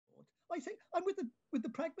I think I'm with the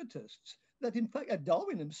pragmatists that, in fact,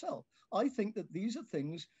 Darwin himself, I think that these are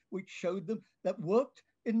things which showed them that worked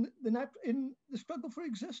in the struggle for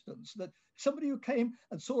existence. That somebody who came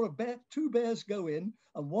and saw two bears go in,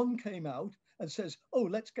 and one came out and says, "Oh,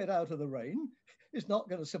 let's get out of the rain," is not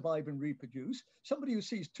going to survive and reproduce. Somebody who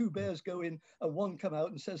sees two bears go in and one come out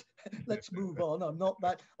and says, "Let's move on. I'm not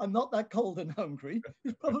that cold and hungry,"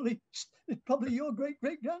 is probably your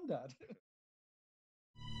great granddad.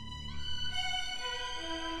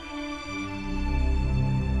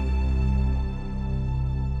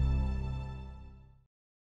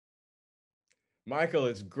 Michael,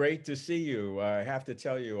 it's great to see you. I have to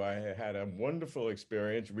tell you, I had a wonderful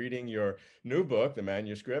experience reading your new book, the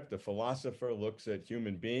manuscript, The Philosopher Looks at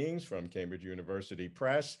Human Beings from Cambridge University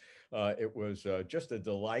Press. It was just a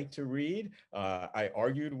delight to read. I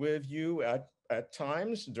argued with you at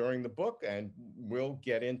times during the book, and we'll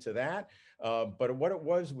get into that. But what it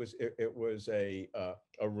was it was a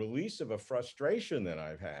release of a frustration that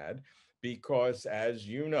I've had because, as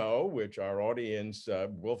you know, which our audience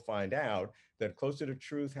will find out, that Closer to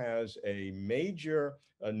Truth has a major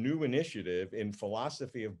new initiative in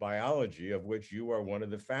philosophy of biology, of which you are one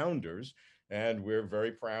of the founders. And we're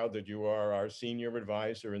very proud that you are our senior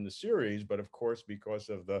advisor in the series. But of course, because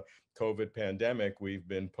of the COVID pandemic, we've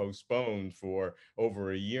been postponed for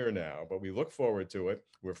over a year now. But we look forward to it.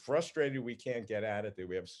 We're frustrated we can't get at it, that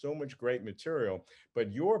we have so much great material.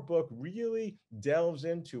 But your book really delves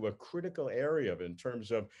into a critical area in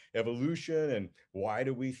terms of evolution and why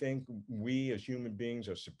do we think we as human beings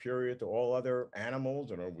are superior to all other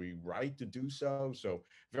animals, and are we right to do so? So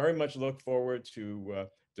very much look forward to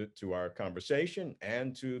our conversation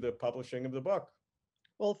and to the publishing of the book.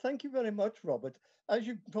 Well, thank you very much, Robert. As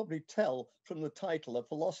you can probably tell from the title, A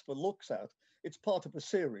Philosopher Looks At, it's part of a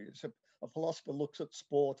series. A philosopher looks at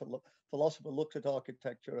sport, philosopher looks at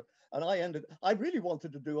architecture. And I really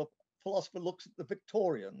wanted to do a philosopher looks at the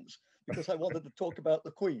Victorians because I wanted to talk about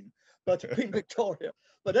the Queen, but Queen Victoria.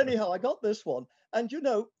 But anyhow, I got this one. And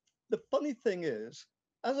the funny thing is,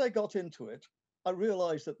 as I got into it, I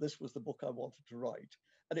realized that this was the book I wanted to write.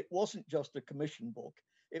 And it wasn't just a commission book.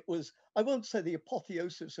 It was, I won't say the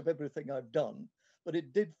apotheosis of everything I've done, but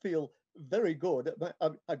it did feel very good.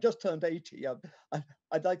 I've just turned 80.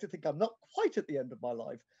 I'd like to think I'm not quite at the end of my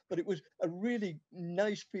life, but it was a really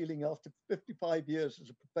nice feeling after 55 years as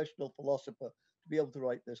a professional philosopher to be able to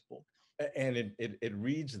write this book. And it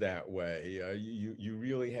reads that way. You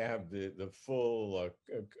really have the full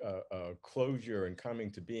closure and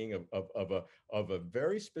coming to being of a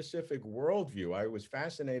very specific worldview. I was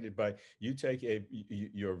fascinated by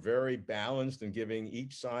you're very balanced in giving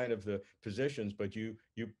each side of the positions, but you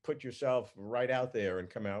put yourself right out there and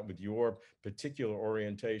come out with your particular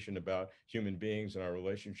orientation about human beings and our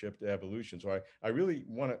relationship to evolution. So I really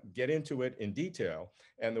want to get into it in detail.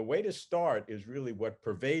 And the way to start is really what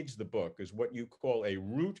pervades the book, is what you call a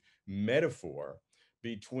root metaphor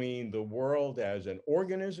between the world as an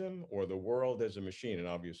organism or the world as a machine. And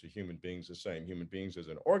obviously human beings the same, human beings as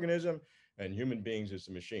an organism and human beings as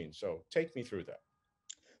a machine. So take me through that.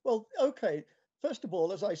 Well, okay. First of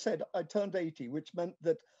all, as I said, I turned 80, which meant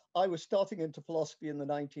that I was starting into philosophy in the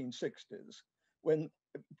 1960s, when,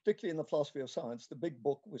 particularly in the philosophy of science, the big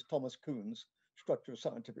book was Thomas Kuhn's Structure of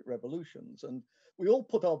Scientific Revolutions. And we all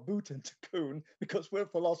put our boot into Kuhn because we're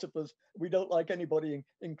philosophers. We don't like anybody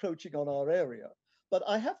encroaching on our area. But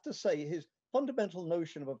I have to say, his fundamental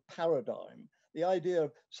notion of a paradigm, the idea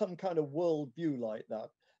of some kind of worldview like that,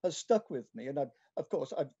 has stuck with me. And of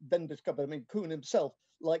course, I've then discovered, I mean, Kuhn himself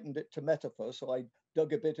likened it to metaphor. So I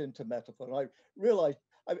dug a bit into metaphor. And I realized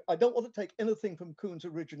I don't want to take anything from Kuhn's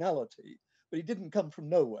originality, but he didn't come from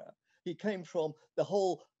nowhere. He came from the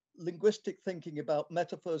whole linguistic thinking about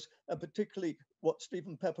metaphors, and particularly what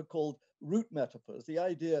Stephen Pepper called root metaphors, the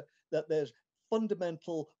idea that there's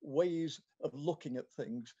fundamental ways of looking at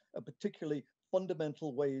things, and particularly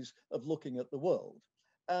fundamental ways of looking at the world.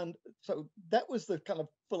 And so that was the kind of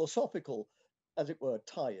philosophical, as it were,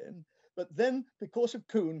 tie-in. But then, because of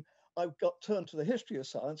Kuhn, I got turned to the history of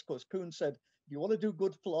science, because Kuhn said, if you want to do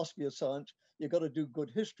good philosophy of science, you've got to do good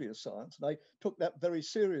history of science. And I took that very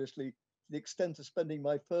seriously, to the extent of spending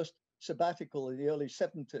my first sabbatical in the early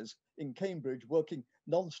 70s in Cambridge, working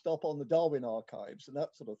non-stop on the Darwin archives and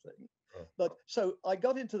that sort of thing. Oh. But so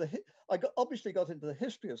obviously got into the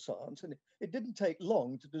history of science, and it didn't take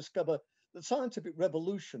long to discover the scientific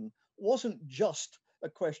revolution wasn't just a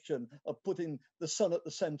question of putting the sun at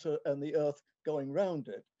the center and the earth going round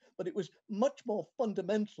it, but it was much more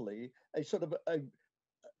fundamentally a sort of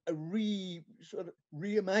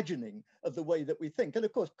reimagining of the way that we think. And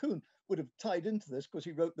of course, Kuhn would have tied into this because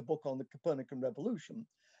he wrote the book on the Copernican revolution.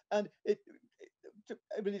 And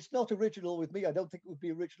I mean, it's not original with me. I don't think it would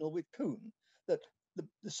be original with Kuhn, that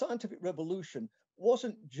the scientific revolution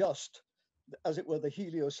wasn't just, as it were, the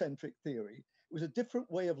heliocentric theory. It was a different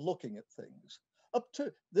way of looking at things. Up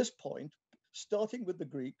to this point, starting with the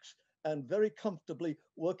Greeks and very comfortably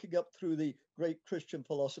working up through the great Christian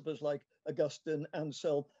philosophers like Augustine,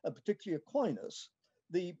 Anselm, and particularly Aquinas,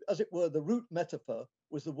 as it were, the root metaphor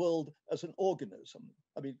was the world as an organism.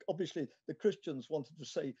 I mean, obviously, the Christians wanted to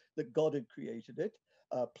say that God had created it.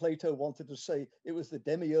 Plato wanted to say it was the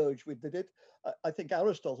demiurge who did it. I think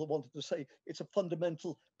Aristotle wanted to say it's a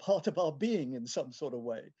fundamental part of our being in some sort of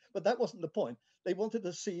way. But that wasn't the point. They wanted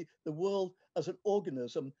to see the world as an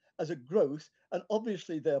organism, as a growth, and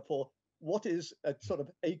obviously, therefore, what is a sort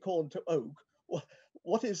of acorn to oak?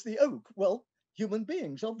 What is the oak? Well, human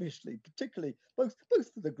beings, obviously, particularly both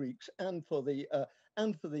for the Greeks and for the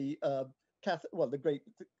Catholic, well, the great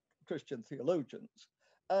Christian theologians.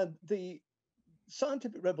 And the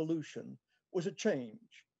scientific revolution was a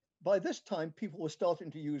change. By this time, people were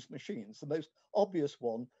starting to use machines. The most obvious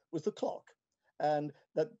one was the clock. And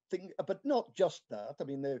that thing, but not just that. I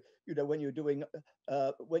mean, when you're doing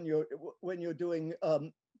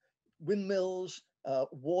windmills,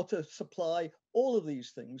 water supply, all of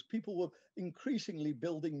these things, people were increasingly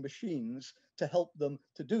building machines to help them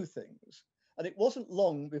to do things. And it wasn't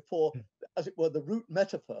long before, as it were, the root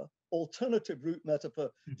metaphor, alternative root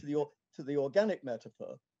metaphor to the organic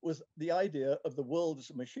metaphor, was the idea of the world as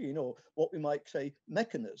a machine, or what we might say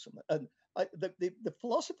mechanism. And the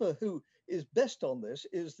philosopher who is best on this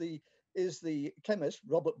is the chemist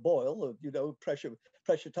Robert Boyle,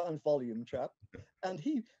 pressure times volume chap, and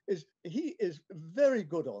he is very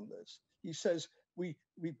good on this. He says we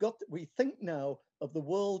think now of the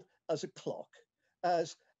world as a clock,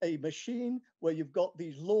 as a machine where you've got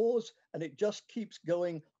these laws and it just keeps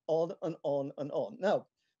going on and on and on. Now,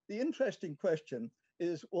 the interesting question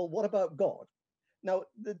is, well, what about God? Now,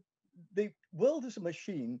 the world as a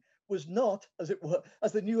machine was not, as it were,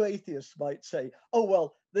 as the new atheists might say, oh,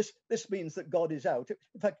 well, this means that God is out.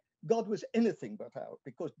 In fact, God was anything but out,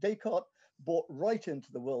 because Descartes bought right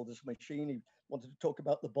into the world as a machine. He wanted to talk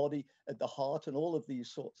about the body and the heart and all of these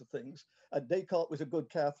sorts of things. And Descartes was a good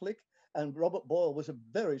Catholic, and Robert Boyle was a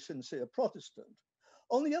very sincere Protestant.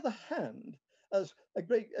 On the other hand, as a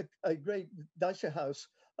great Dicey-House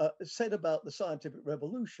said about the scientific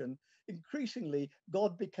revolution, increasingly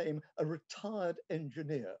God became a retired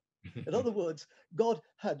engineer. In other words, God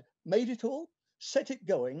had made it all, set it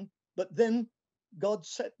going, but then God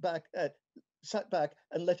sat back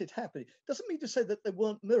and let it happen. Doesn't mean to say that there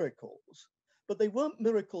weren't miracles, but they weren't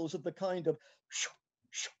miracles of the kind of shoo,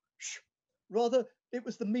 shoo, shoo. Rather, it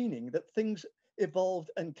was the meaning that things evolved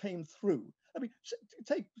and came through. I mean,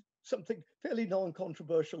 take something fairly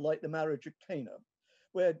non-controversial like the marriage at Cana,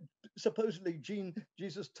 where supposedly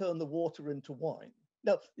Jesus turned the water into wine.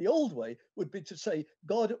 Now, the old way would be to say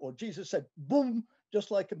God or Jesus said, boom, just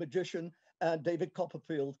like a magician, and David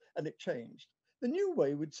Copperfield, and it changed. The new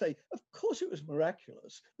way would say, of course it was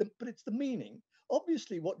miraculous, but it's the meaning.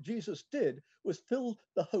 Obviously, what Jesus did was fill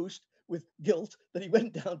the host with guilt, that he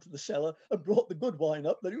went down to the cellar and brought the good wine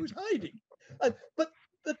up that he was hiding. But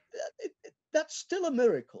that's still a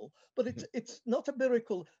miracle, but it's not a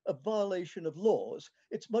miracle of violation of laws.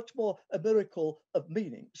 It's much more a miracle of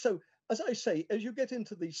meaning. So, as I say, as you get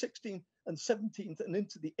into the 16th and 17th and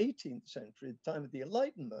into the 18th century, the time of the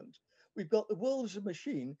Enlightenment, we've got the world as a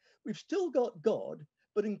machine. We've still got God,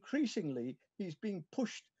 but increasingly he's being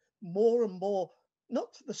pushed more and more,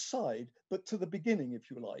 not to the side, but to the beginning,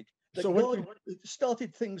 if you like. That So God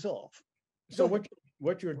started things off. So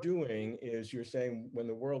what you're doing is you're saying when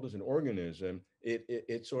the world is an organism,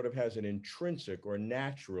 it sort of has an intrinsic or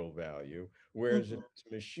natural value, whereas it's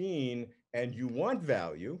a machine and you want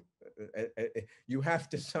value, you have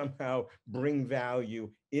to somehow bring value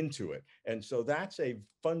into it. And so that's a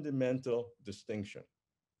fundamental distinction.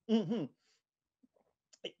 Mm-hmm.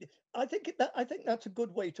 I think that's a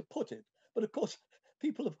good way to put it. But of course,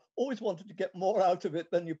 people have always wanted to get more out of it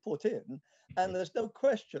than you put in, and there's no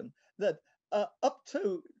question that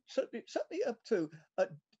certainly up to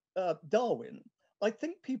Darwin, I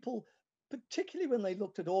think people, particularly when they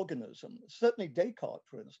looked at organisms, certainly Descartes,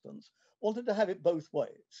 for instance, wanted to have it both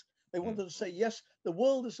ways. They wanted to say, yes, the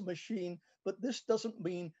world is a machine, but this doesn't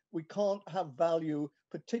mean we can't have value,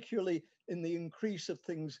 particularly in the increase of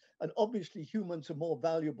things. And obviously, humans are more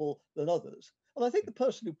valuable than others. And I think the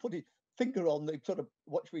person who put his finger on the sort of,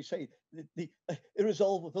 what should we say, the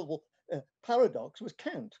irresolvable paradox was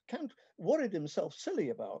Kant. Kant worried himself silly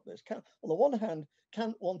about this. Kant, on the one hand,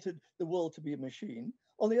 Kant wanted the world to be a machine.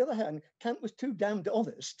 On the other hand, Kant was too damned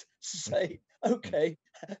honest to say, okay,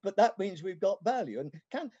 but that means we've got value. And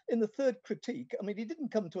Kant, in the third critique, I mean, he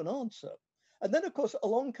didn't come to an answer. And then, of course,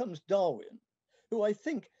 along comes Darwin, who I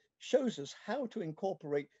think shows us how to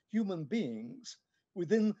incorporate human beings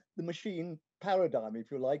within the machine paradigm,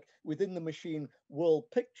 if you like, within the machine world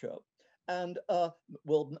picture and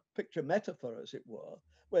world picture metaphor, as it were,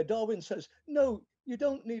 where Darwin says, no, you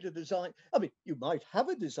don't need a design. I mean, you might have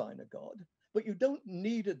a designer God, but you don't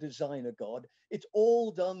need a designer God. It's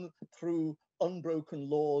all done through unbroken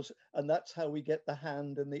laws, and that's how we get the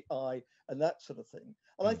hand and the eye and that sort of thing.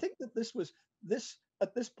 And I Mm. think that this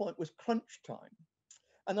at this point was crunch time.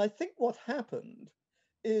 And I think what happened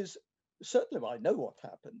is certainly I know what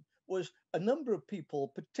happened was a number of people,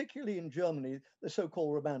 particularly in Germany, the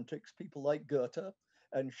so-called romantics, people like Goethe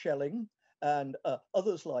and Schelling and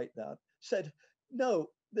others like that, said, no,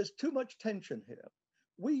 there's too much tension here.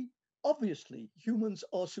 We obviously humans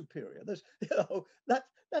are superior. There's,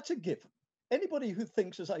 that's a given. Anybody who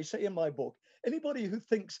thinks, as I say in my book, anybody who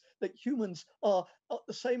thinks that humans are at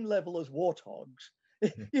the same level as warthogs,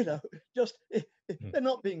 you know, just they're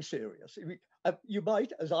not being serious. You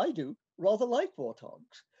might, as I do, rather like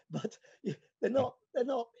warthogs, but they're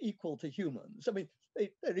not equal to humans. I mean,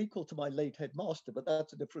 they're equal to my late headmaster, but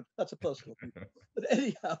that's a personal view. But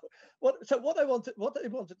anyhow, what I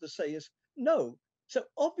wanted to say is no. So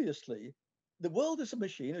obviously, the world is a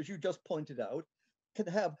machine, as you just pointed out, can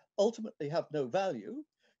have ultimately have no value.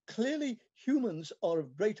 Clearly, humans are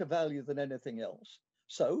of greater value than anything else.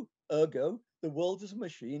 So, ergo, the world as a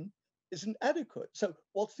machine isn't adequate. So,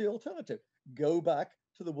 what's the alternative? Go back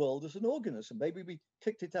to the world as an organism. Maybe we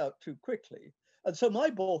kicked it out too quickly. And so, my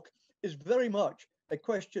book is very much a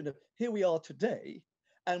question of here we are today,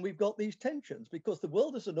 and we've got these tensions because the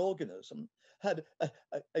world as an organism had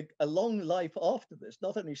a long life after this,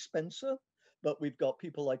 not only Spencer, but we've got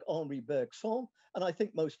people like Henri Bergson, and I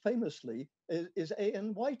think most famously is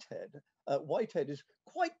A.N. Whitehead. Whitehead is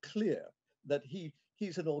quite clear that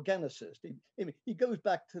he's an organicist. He goes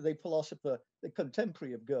back to the philosopher, the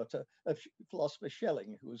contemporary of Goethe, philosopher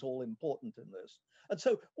Schelling, who was all important in this. And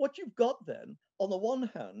so what you've got then, on the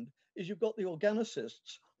one hand, is you've got the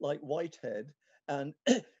organicists like Whitehead, and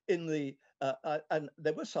in the and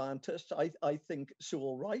there were scientists. I think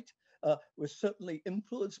Sewell Wright was certainly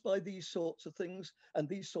influenced by these sorts of things and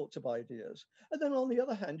these sorts of ideas. And then on the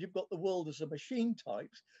other hand, you've got the world as a machine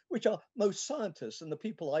types, which are most scientists, and the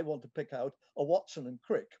people I want to pick out are Watson and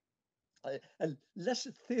Crick. A less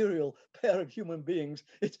ethereal pair of human beings,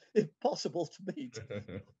 it's impossible to meet.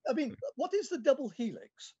 I mean, what is the double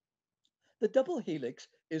helix? The double helix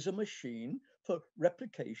is a machine for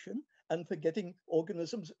replication and for getting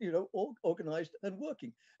organisms, organized and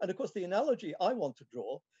working. And of course, the analogy I want to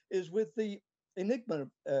draw is with the Enigma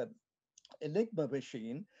Enigma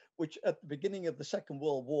machine, which at the beginning of the Second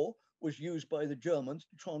World War was used by the Germans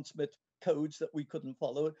to transmit codes that we couldn't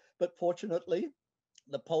follow. But fortunately,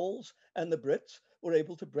 the Poles and the Brits were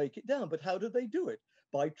able to break it down. But how did they do it?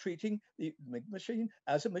 By treating the machine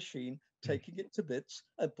as a machine, taking it to bits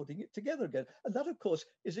and putting it together again. And that, of course,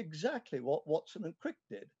 is exactly what Watson and Crick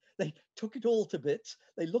did. They took it all to bits,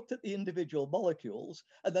 they looked at the individual molecules,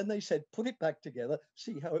 and then they said, put it back together,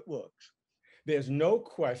 see how it works. There's no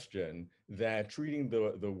question that treating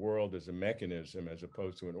the world as a mechanism as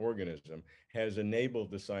opposed to an organism has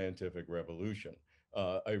enabled the scientific revolution.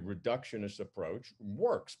 A reductionist approach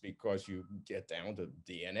works because you get down to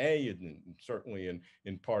DNA, and certainly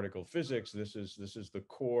in particle physics, this is the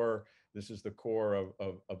core. This is the core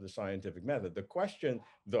of the scientific method. The question,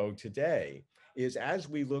 though, today is as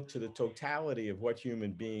we look to the totality of what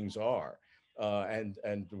human beings are,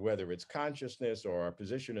 and whether it's consciousness or our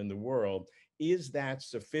position in the world, is that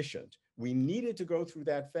sufficient? We needed to go through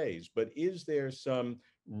that phase, but is there some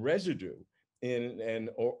residue in an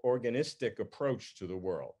organistic approach to the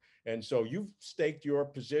world? And so you've staked your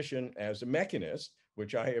position as a mechanist,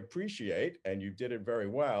 which I appreciate, and you did it very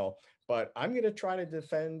well. But I'm going to try to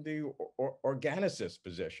defend the organicist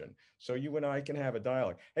position so you and I can have a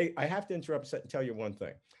dialogue. Hey, I have to interrupt and tell you one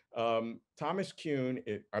thing. Thomas Kuhn,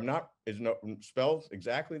 I'm not is no spelled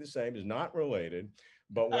exactly the same, is not related.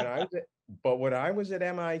 But when I was at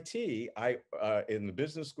MIT, I in the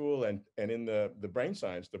business school and in the brain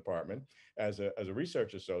science department as a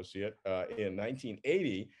research associate in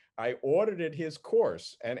 1980, I audited his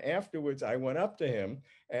course, and afterwards I went up to him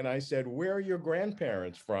and I said, "Where are your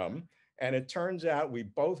grandparents from?" And it turns out we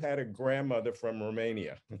both had a grandmother from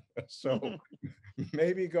Romania. So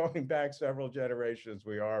maybe going back several generations,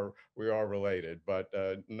 we are related, but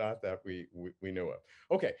not that we knew of.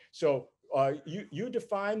 Okay, so you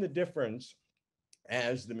define the difference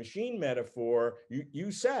as the machine metaphor,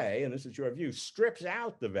 you say, and this is your view, strips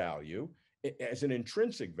out the value as an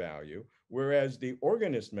intrinsic value, whereas the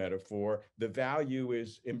organist metaphor, the value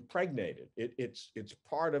is impregnated. It's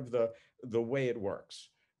part of the way it works.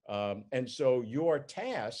 And so your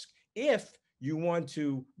task, if you want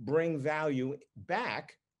to bring value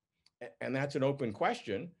back, and that's an open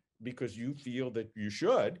question because you feel that you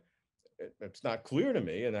should, it's not clear to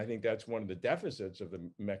me, and I think that's one of the deficits of the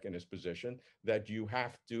mechanist position, that you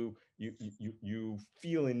have to you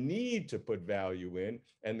feel a need to put value in,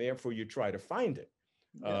 and therefore you try to find it.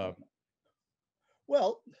 Yeah.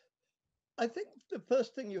 Well, I think the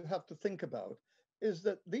first thing you have to think about is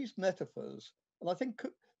that these metaphors, and I think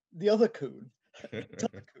the other Kuhn,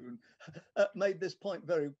 Kuhn made this point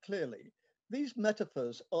very clearly. These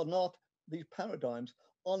metaphors are not, these paradigms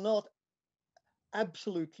are not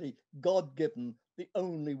absolutely God-given the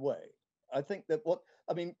only way. I think that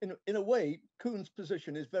in a way, Kuhn's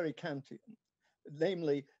position is very Kantian,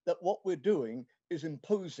 namely that what we're doing is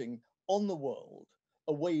imposing on the world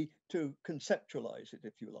a way to conceptualize it,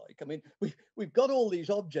 if you like. I mean, we've got all these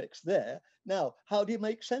objects there. Now, how do you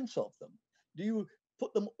make sense of them? Do you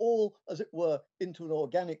put them all, as it were, into an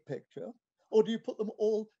organic picture, or do you put them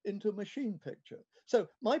all into a machine picture? So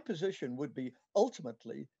my position would be,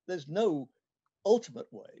 ultimately, there's no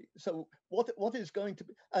ultimate way. So what is going to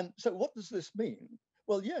be, and so what does this mean?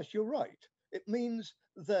 Well, yes, you're right. It means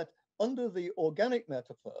that under the organic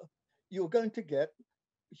metaphor, you're going to get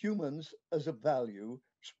humans as a value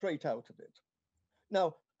straight out of it.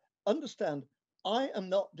 Now, understand, I am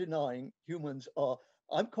not denying humans are,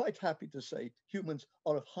 I'm quite happy to say humans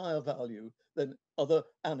are of higher value than other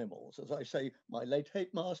animals. As I say, my late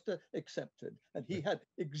hate master accepted, and he had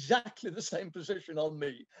exactly the same position on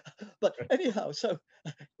me. But anyhow, so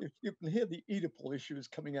if you can hear the Oedipal issues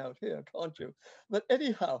coming out here, can't you? But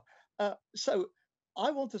anyhow, so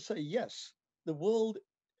I want to say, yes, the world,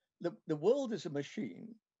 the world is a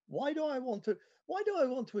machine. Why do I want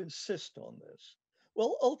to insist on this?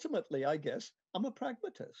 Well, ultimately, I guess I'm a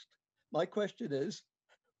pragmatist. My question is,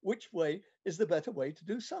 which way is the better way to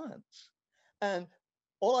do science? And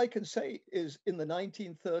all I can say is in the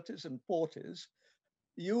 1930s and 40s,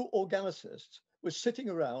 you organicists were sitting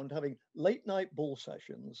around having late night bull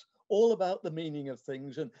sessions all about the meaning of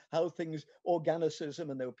things and how things,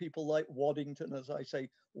 organicism, and there were people like Waddington, as I say,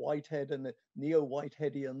 Whitehead and the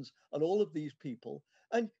neo-Whiteheadians and all of these people.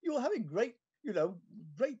 And you were having great,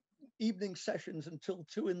 great evening sessions until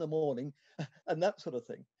 2 in the morning and that sort of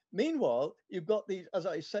thing. Meanwhile, you've got these, as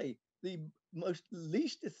I say, the most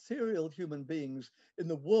least ethereal human beings in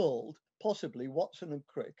the world, possibly Watson and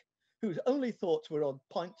Crick, whose only thoughts were on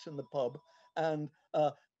pints in the pub and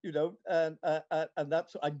and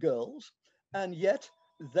girls, and yet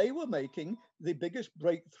they were making the biggest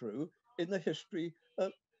breakthrough in the history.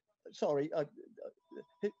 Sorry,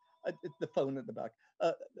 the phone at the back.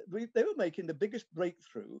 They were making the biggest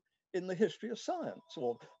breakthrough in the history of science,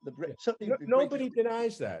 or certainly the Nobody greatest.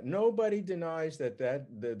 denies that. Nobody denies that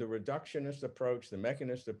the reductionist approach, the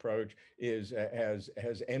mechanist approach,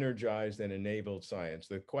 has energized and enabled science.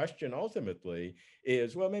 The question ultimately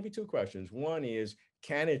is, well, maybe two questions. One is,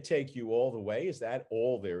 can it take you all the way? Is that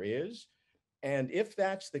all there is? And if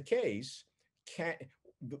that's the case,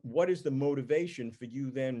 what is the motivation for you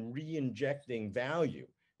then re-injecting value?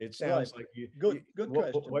 It Right. sounds like Good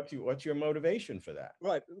question. what's your motivation for that?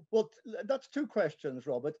 Right. Well, that's two questions,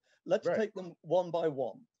 Robert. Let's Right. take them one by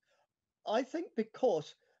one. I think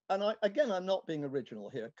because, and I'm not being original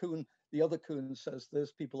here. Kuhn, the other Kuhn says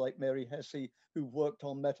this. People like Mary Hesse, who've worked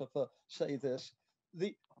on metaphor, say this.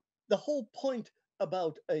 The the whole point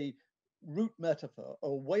about a root metaphor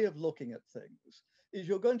or a way of looking at things is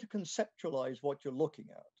you're going to conceptualize what you're looking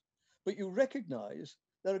at, but you recognize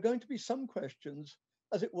there are going to be some questions,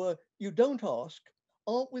 as it were, you don't ask,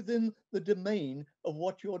 aren't within the domain of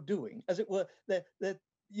what you're doing, as it were.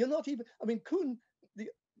 You're not even. I mean, Kuhn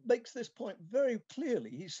makes this point very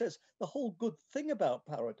clearly. He says the whole good thing about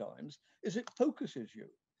paradigms is it focuses you.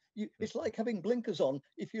 It's like having blinkers on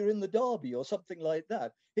if you're in the derby or something like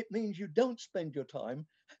that. It means you don't spend your time.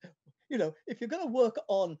 If you're going to work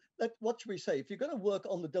on that, what should we say? If you're going to work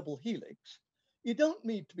on the double helix, you don't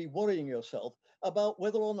need to be worrying yourself about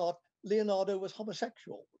whether or not Leonardo was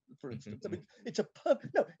homosexual, for instance. I mean, it's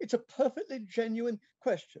a perfectly genuine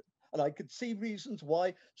question. And I could see reasons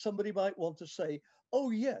why somebody might want to say, oh,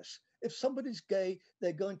 yes, if somebody's gay,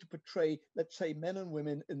 they're going to portray, let's say, men and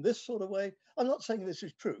women in this sort of way. I'm not saying this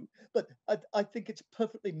is true, but I think it's a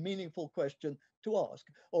perfectly meaningful question to ask.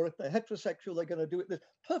 Or if they're heterosexual, they're going to do it. There's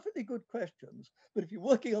perfectly good questions. But if you're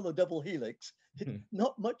working on the double helix, it's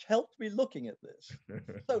not much help to be looking at this.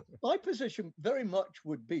 So my position very much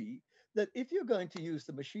would be that if you're going to use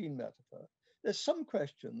the machine metaphor, there's some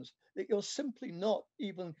questions that you're simply not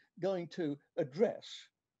even going to address,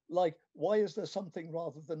 like why is there something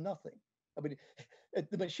rather than nothing? I mean,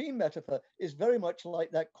 the machine metaphor is very much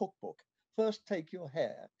like that cookbook. First, take your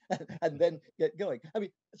hair and then get going. I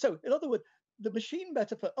mean, so in other words, the machine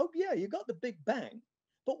metaphor, oh, yeah, you got the Big Bang,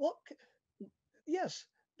 but what, yes,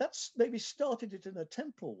 that's maybe started it in a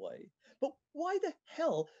temporal way. But why the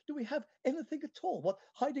hell do we have anything at all? What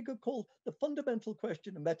Heidegger called the fundamental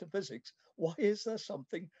question of metaphysics, why is there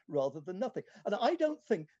something rather than nothing? And I don't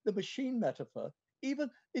think the machine metaphor,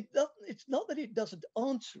 even, it's not that it doesn't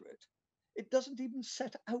answer it, it doesn't even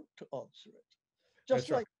set out to answer it. Just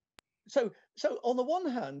That's right. like, so on the one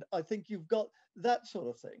hand, I think you've got that sort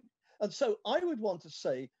of thing. And so I would want to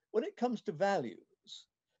say, when it comes to values,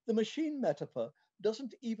 the machine metaphor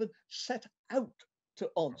doesn't even set out to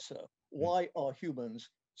answer why are humans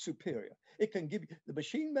superior. It can give you, the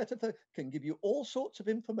machine metaphor can give you all sorts of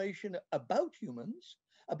information about humans,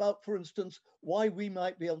 about, for instance, why we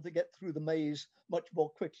might be able to get through the maze much more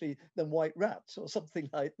quickly than white rats or something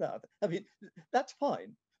like that. I mean, that's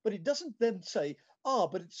fine. But it doesn't then say,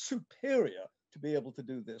 but it's superior to be able to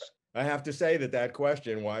do this. I have to say that that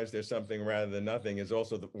question, why is there something rather than nothing, is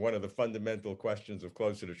also one of the fundamental questions of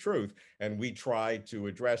Closer to Truth, and we try to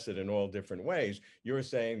address it in all different ways. You're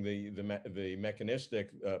saying the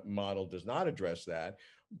mechanistic model does not address that,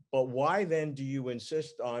 but why then do you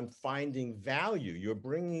insist on finding value? You're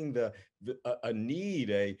bringing a need,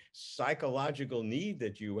 a psychological need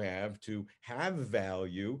that you have to have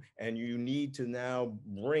value, and you need to now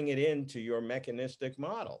bring it into your mechanistic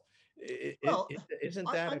model. Well,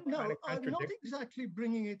 Isn't that a kind no, of I'm not contradiction? exactly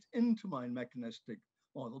bringing it into my mechanistic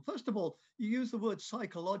model. First of all, you use the word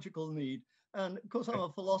psychological need. And of course, I'm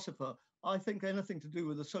a philosopher. I think anything to do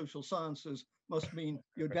with the social sciences must mean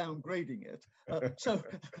you're downgrading it. So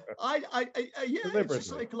yeah, it's a Deliberately.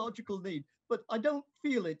 psychological need, but I don't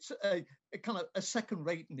feel it's a kind of a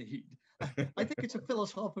second-rate need. I think it's a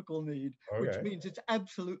philosophical need, which Okay. means it's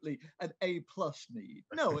absolutely an A plus need.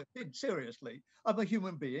 No, seriously, I'm a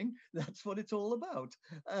human being. That's what it's all about.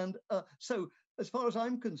 And so, as far as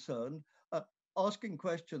I'm concerned, asking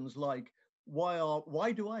questions like,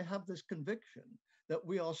 why do I have this conviction that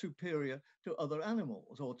we are superior to other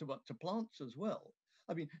animals or to plants as well?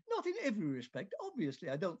 I mean, not in every respect. Obviously,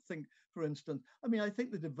 I don't think, for instance, I mean, I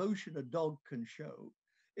think the devotion a dog can show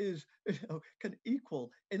is, can equal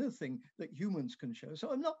anything that humans can show.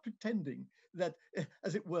 So I'm not pretending that,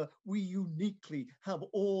 as it were, we uniquely have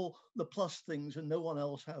all the plus things and no one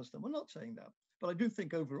else has them. I'm not saying that, but I do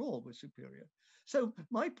think overall we're superior. So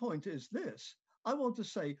my point is this. I want to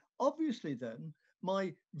say, obviously then,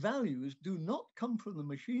 my values do not come from the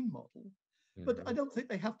machine model, but I Mhm. don't think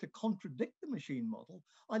they have to contradict the machine model.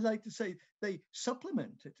 I'd like to say they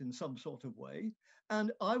supplement it in some sort of way.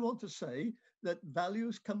 And I want to say that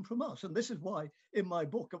values come from us. And this is why, in my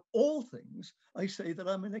book, of all things, I say that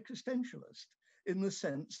I'm an existentialist in the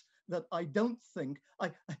sense that I don't think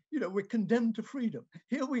we're condemned to freedom.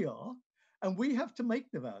 Here we are, and we have to make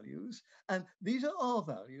the values, and these are our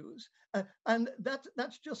values, and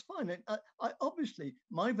that's just fine. Obviously,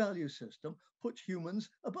 my value system puts humans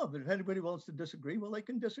above it. If anybody wants to disagree, well, they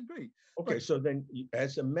can disagree. Okay, But so then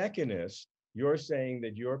as a mechanist, you're saying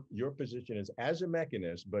that your position is as a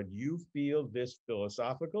mechanist, but you feel this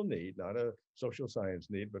philosophical need, not a social science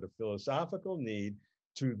need, but a philosophical need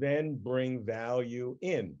to then bring value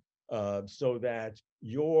in, so that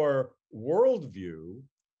your worldview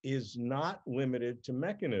is not limited to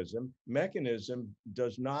mechanism. Mechanism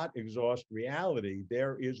does not exhaust reality.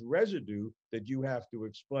 There is residue that you have to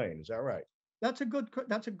explain. Is that right? that's a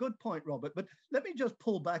good point, Robert. But let me just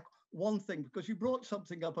pull back one thing, because you brought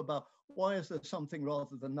something up about why is there something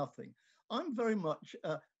rather than nothing. I'm very much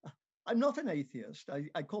I'm not an atheist.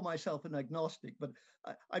 I call myself an agnostic, but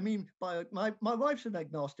I mean, by my wife's an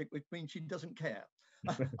agnostic, which means she doesn't care.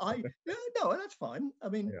 No, that's fine. I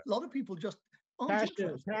mean, Yeah. a lot of people just aren't Passionate,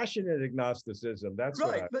 interested. passionate agnosticism. That's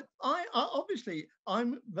what Right, I. but I obviously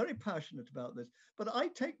I'm very passionate about this. But I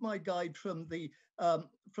take my guide from the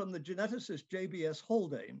geneticist J.B.S.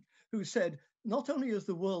 Haldane, who said not only is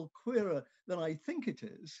the world queerer than I think it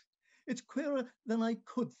is, it's queerer than I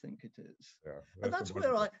could think it is. Yeah, And that's a that's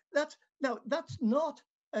where wonderful. that's not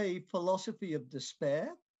a philosophy of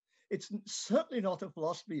despair. It's certainly not a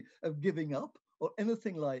philosophy of giving up or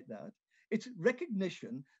anything like that. It's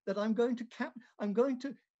recognition that I'm going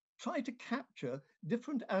to try to capture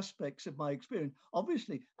different aspects of my experience,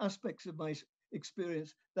 obviously aspects of my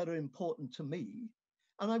experience that are important to me,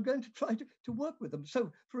 and I'm going to try to work with them.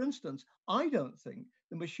 So, for instance, I don't think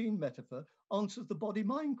the machine metaphor answers the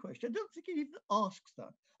body-mind question. I don't think it even asks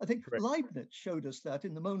that. I think Correct. Leibniz showed us that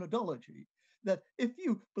in the monadology, that if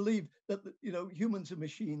you believe that humans are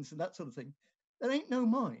machines and that sort of thing, there ain't no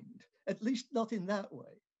mind, at least not in that way.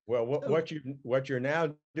 Well, So what you're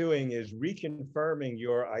now doing is reconfirming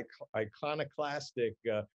your iconoclastic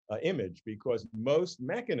image, because most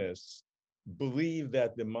mechanists believe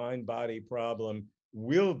that the mind-body problem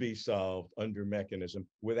will be solved under mechanism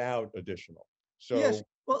without additional. yes, So,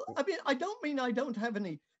 well, I mean, I don't mean I don't have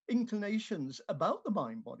any inclinations about the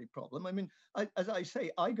mind-body problem. I mean, as I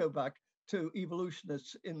say, I go back to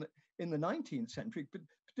evolutionists in the 19th century,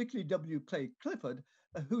 particularly W. Clay Clifford,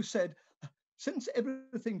 who said, since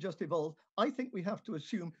everything just evolved, I think we have to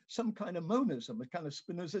assume some kind of monism, a kind of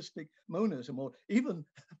Spinozistic monism, or even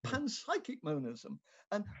panpsychic monism.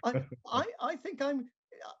 And I think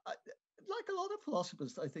like a lot of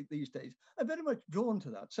philosophers, I think these days, I'm very much drawn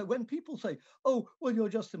to that. So when people say, oh, well, you're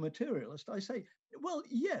just a materialist, I say, well,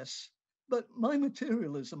 yes, but my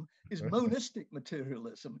materialism is monistic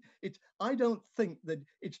materialism. I don't think that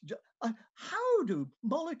it's just, how do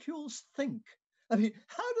molecules think? I mean,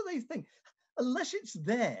 how do they think? Unless it's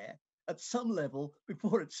there at some level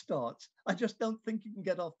before it starts, I just don't think you can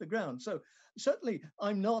get off the ground. So certainly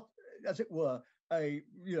I'm not, as it were,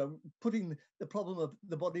 putting the problem of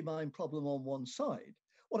the body-mind problem on one side.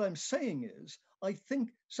 What I'm saying is, I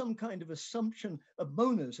think some kind of assumption of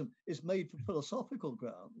monism is made for philosophical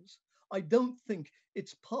grounds. I don't think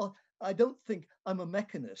I don't think I'm a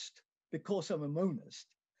mechanist because I'm a monist.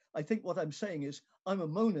 I think what I'm saying is I'm a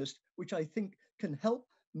monist, which I think can help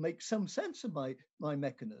make some sense of my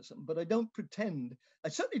mechanism, but I don't pretend. I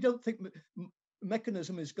certainly don't think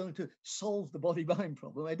mechanism is going to solve the body-mind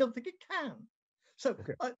problem. I don't think it can. So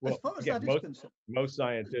okay. as Well, far as again, that is concerned, most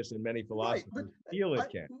scientists and many right, but philosophers feel I,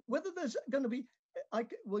 it can. whether there's going to be,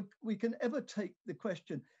 we can ever take the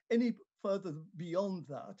question any further beyond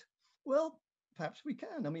that, well, perhaps we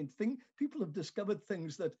can. I mean, people have discovered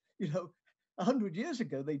things that, 100 years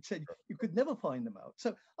ago, they'd said you could never find them out.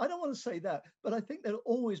 So I don't want to say that, but I think there'll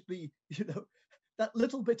always be, that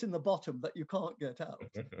little bit in the bottom that you can't get out.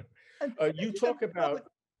 And, You you know, talk about.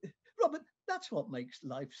 Robert, that's what makes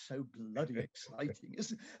life so bloody exciting,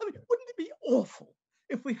 isn't it? I mean, wouldn't it be awful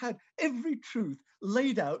if we had every truth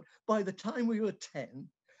laid out by the time we were 10?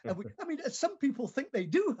 And I mean, some people think they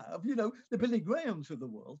do have, the Billy Grahams of the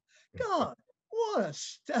world. God, what a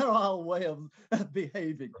sterile way of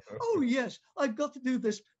behaving. Oh, yes, I've got to do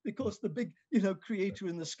this because the big, creator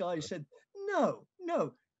in the sky said, no,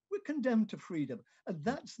 no, we're condemned to freedom. And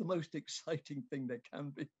that's the most exciting thing there can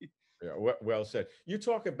be. Yeah, well said. You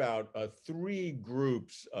talk about three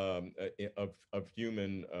groups of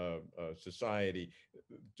human society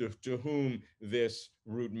to whom this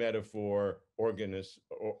root metaphor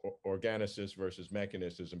organicist versus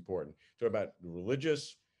mechanist is important. Talk about the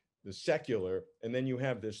religious, the secular, and then you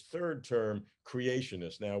have this third term,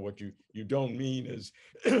 creationist. Now, what you don't mean is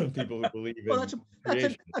people who believe Well, in that's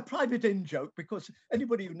creation. a private in joke because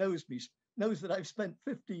anybody who knows me knows that I've spent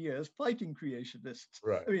 50 years fighting creationists.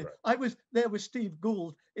 Right, I mean, right, I was there with Steve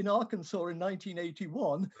Gould in Arkansas in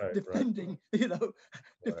 1981, right, defending, right,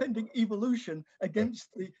 defending evolution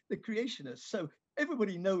against the creationists. So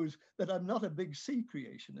everybody knows that I'm not a big C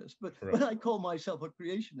creationist, but right, when I call myself a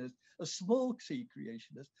creationist, a small C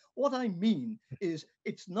creationist, what I mean is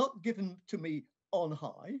it's not given to me on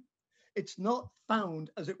high. It's not found,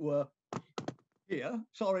 as it were, here.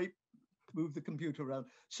 Sorry, move the computer around.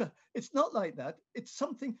 So it's not like that. It's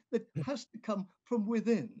something that has to come from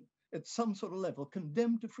within at some sort of level,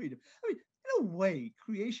 condemned to freedom. I mean, in a way,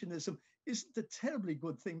 creationism isn't a terribly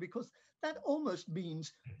good thing because that almost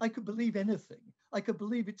means I could believe anything. I could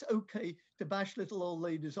believe it's okay to bash little old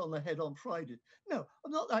ladies on the head on Friday. No,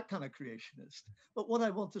 I'm not that kind of creationist. But what I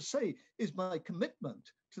want to say is my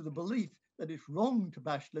commitment to the belief that it's wrong to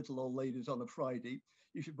bash little old ladies on a Friday,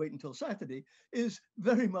 you should wait until Saturday, is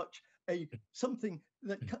very much something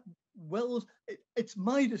that it's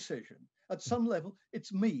my decision at some level.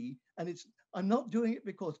 It's me, and I'm not doing it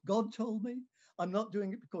because God told me. I'm not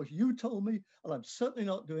doing it because you told me, and I'm certainly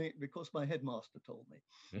not doing it because my headmaster told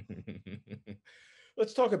me.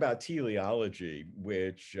 Let's talk about teleology,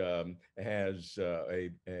 which has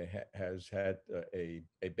had a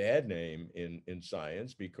bad name in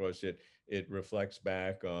science because it reflects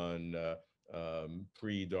back on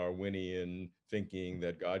pre-Darwinian thinking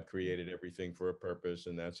that God created everything for a purpose,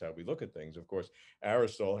 and that's how we look at things. Of course,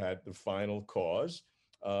 Aristotle had the final cause,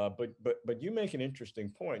 but you make an interesting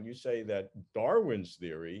point. You say that Darwin's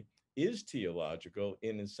theory is teleological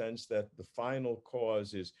in the sense that the final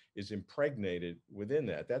cause is impregnated within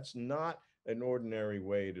that. That's not an ordinary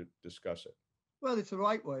way to discuss Well, it's the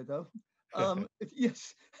right way, though.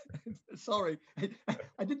 Yes, sorry,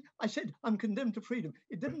 I didn't. I said I'm condemned to freedom.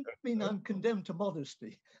 It didn't mean I'm condemned to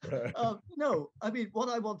modesty. it. No, I mean what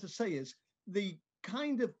I want to say is the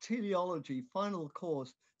kind of teleology, final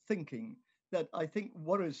cause thinking that I think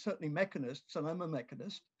worries certainly mechanists, and I'm a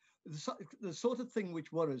mechanist. The sort of thing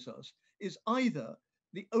which worries us is either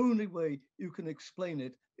the only way you can explain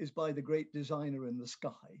it is by the great designer in the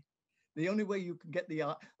sky. The only way you can get the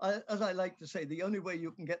eye, as I like to say, the only way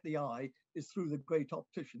you can get the eye is through the great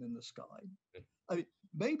optician in the sky. I mean,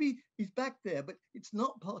 maybe he's back there, but it's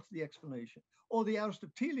not part of the explanation. Or the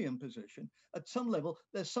Aristotelian position, at some level,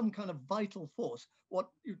 there's some kind of vital force, what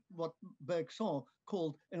Bergson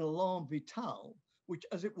called an élan vital, which,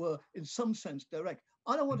 as it were, in some sense, direct.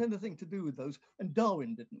 I don't want anything to do with those, and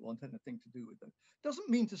Darwin didn't want anything to do with them. Doesn't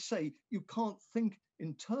mean to say you can't think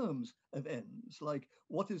in terms of ends, like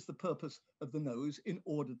what is the purpose of the nose in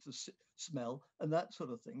order to smell and that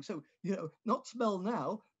sort of thing. So, not smell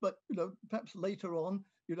now, but, perhaps later on,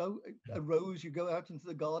 a rose, you go out into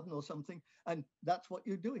the garden or something, and that's what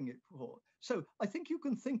you're doing it for. So I think you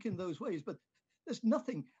can think in those ways, but there's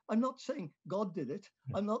nothing, I'm not saying God did it.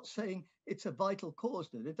 I'm not saying it's a vital cause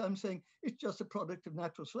did it. I'm saying it's just a product of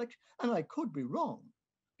natural selection. And I could be wrong,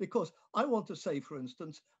 because I want to say, for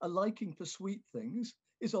instance, a liking for sweet things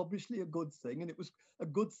is obviously a good thing. And it was a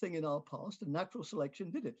good thing in our past, and natural selection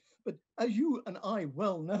did it. But as you and I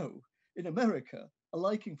well know, in America, a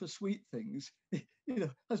liking for sweet things,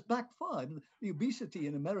 has backfired. The obesity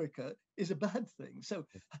in America is a bad thing. So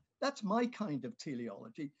that's my kind of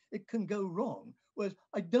teleology. It can go wrong. Whereas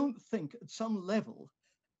I don't think at some level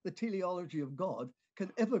the teleology of God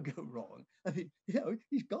can ever go wrong. I mean,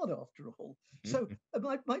 he's God after all. So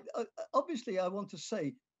obviously I want to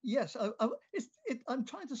say, yes, I'm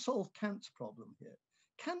trying to solve Kant's problem here.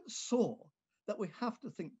 Kant saw that we have to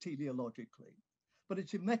think teleologically, but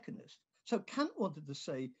it's a mechanist. So Kant wanted to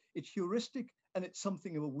say it's heuristic and it's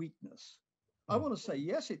something of a weakness. I want to say,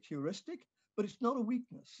 yes, it's heuristic, but it's not a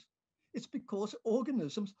weakness. It's because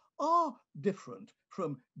organisms are different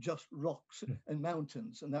from just rocks and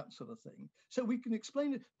mountains and that sort of thing. So we can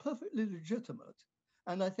explain it perfectly legitimate.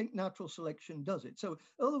 And I think natural selection does it. So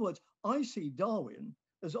in other words, I see Darwin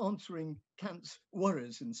as answering Kant's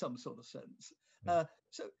worries in some sort of sense.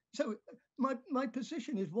 So my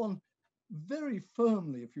position is one very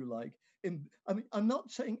firmly, if you like, I'm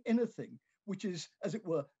not saying anything which is, as it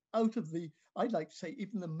were, out of the, I'd like to say,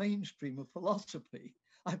 even the mainstream of philosophy.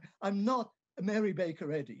 I'm not a Mary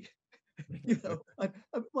Baker Eddy.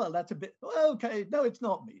 Well, that's a bit, okay, no, it's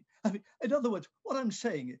not me. I mean, in other words, what I'm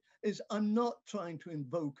saying is I'm not trying to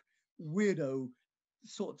invoke weirdo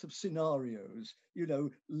sorts of scenarios,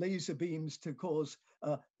 laser beams to cause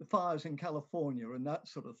the fires in California and that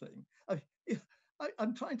sort of thing.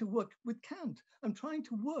 I'm trying to work with Kant. I'm trying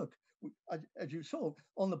to work, as you saw,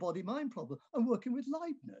 on the body-mind problem. I'm working with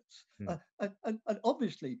Leibniz. And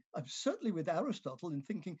obviously, I'm certainly with Aristotle in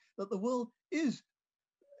thinking that the world is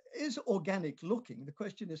organic looking. The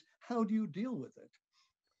question is, how do you deal with it?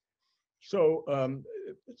 So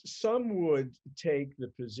some would take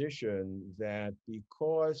the position that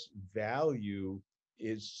because value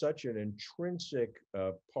is such an intrinsic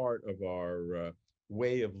part of our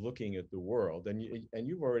way of looking at the world, and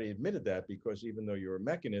you've already admitted that, because even though you're a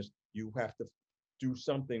mechanist, you have to do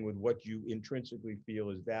something with what you intrinsically feel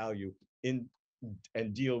is value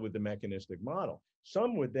and deal with the mechanistic model.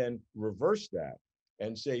 Some would then reverse that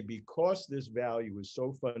and say, because this value is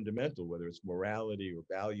so fundamental, whether it's morality or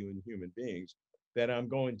value in human beings, that I'm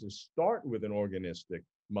going to start with an organistic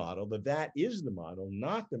model, that is the model,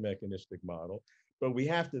 not the mechanistic model. But we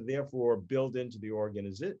have to therefore build into the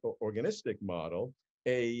organistic model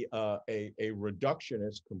a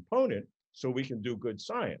reductionist component so we can do good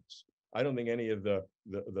science. I don't think any of the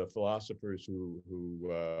philosophers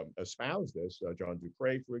who espouse this, John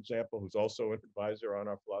Dupre, for example, who's also an advisor on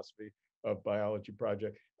our philosophy of biology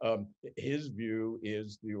project, his view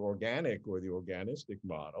is the organic or the organistic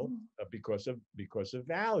model because of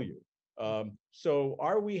value. So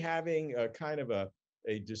are we having a kind of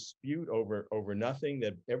a dispute over nothing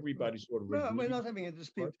that everybody sort of No, agrees? we're not having a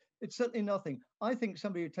dispute. It's certainly nothing. I think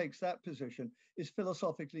somebody who takes that position is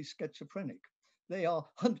philosophically schizophrenic. They are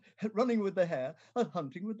running with the hare and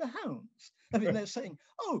hunting with the hounds. I mean, they're saying,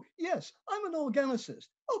 oh, yes, I'm an organicist.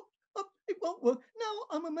 Oh, it won't work. No,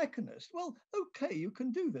 I'm a mechanist. Well, okay, you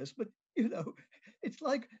can do this, but it's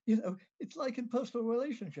like in personal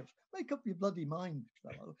relationships. Make up your bloody mind,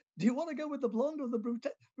 fellow. Do you want to go with the blonde or the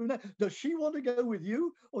brunette? Does she want to go with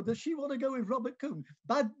you, or does she want to go with Robert Kuhn?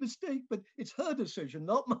 Bad mistake, but it's her decision,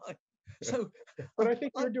 not mine. So, But I, I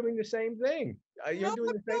think I you're doing the same thing. You're no,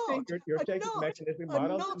 doing the same I'm thing. not. You're I'm taking not. mechanistic I'm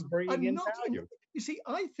models not. and bringing I'm in not. value. You see,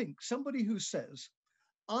 I think somebody who says,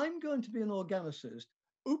 I'm going to be an organicist,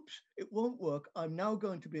 oops, it won't work. I'm now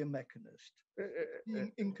going to be a mechanist, Uh, uh, uh,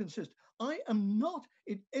 being inconsistent. I am not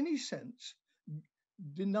in any sense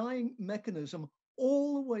denying mechanism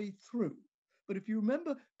all the way through. But if you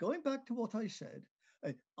remember, going back to what I said,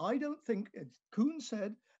 I don't think, as Kuhn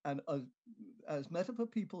said, and as metaphor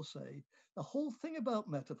people say, the whole thing about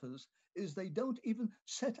metaphors is they don't even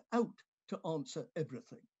set out to answer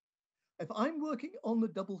everything. If I'm working on the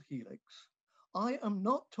double helix, I am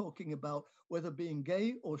not talking about whether being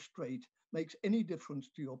gay or straight makes any difference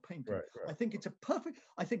to your painting. right, right, I think it's a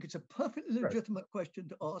perfectly right. legitimate question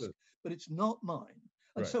to ask, Understood. but it's not mine.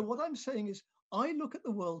 And Right. so what I'm saying is I look at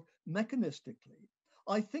the world mechanistically.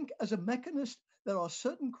 I think as a mechanist, there are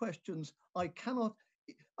certain questions I cannot,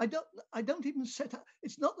 I don't, I don't even set up.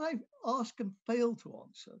 It's not that I ask and fail to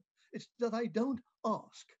answer. It's that I don't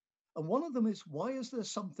ask. And one of them is, why is there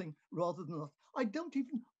something rather than not? I don't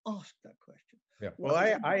even ask that question. Yeah. Well,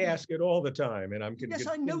 Why is I it? ask it all the time, and I'm going to Yes,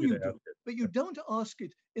 I know continue to you ask do, but you it. don't ask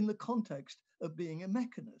it in the context of being a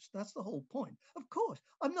mechanist. That's the whole point. Of course,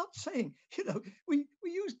 I'm not saying, we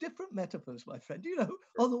use different metaphors, my friend.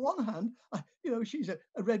 On the one hand, she's a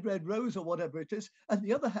red rose or whatever it is. And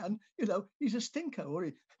the other hand, he's a stinker, or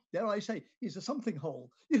dare I say, he's a something hole.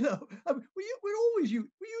 We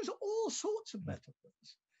use all sorts of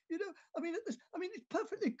metaphors. It's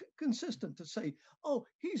perfectly consistent to say, oh,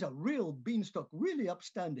 he's a real beanstalk, really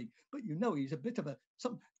upstanding, but he's a bit of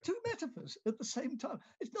two metaphors at the same time.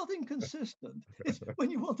 It's not inconsistent. It's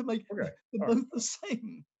when you want to make Okay. them All right. both the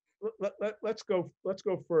same. Let's go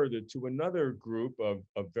further to another group of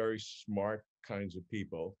very smart kinds of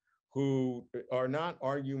people who are not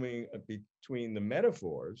arguing between the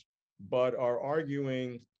metaphors, but are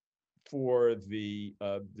arguing for the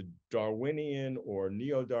Darwinian or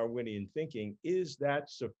neo-Darwinian thinking. Is that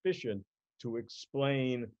sufficient to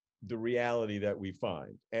explain the reality that we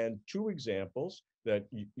find? And two examples that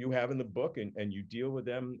you have in the book, and you deal with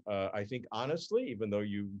them, I think, honestly, even though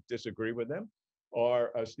you disagree with them,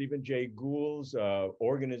 are Stephen Jay Gould's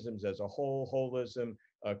organisms as a whole, holism,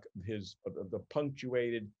 his the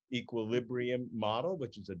punctuated equilibrium model,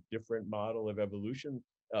 which is a different model of evolution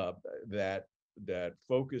uh, that that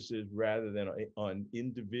focuses rather than on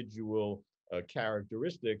individual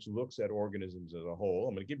characteristics, looks at organisms as a whole.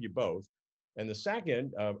 I'm going to give you both. And the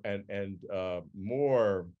second, and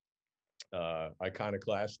more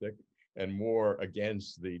iconoclastic and more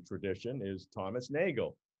against the tradition, is Thomas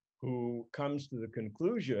Nagel, who comes to the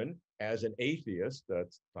conclusion as an atheist.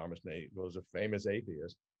 That's Thomas Nagel is a famous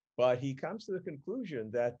atheist, but he comes to the conclusion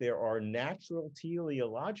that there are natural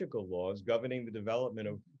teleological laws governing the development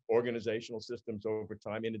of organizational systems over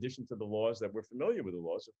time, in addition to the laws that we're familiar with, the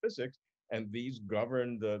laws of physics. And these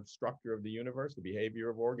govern the structure of the universe, the behavior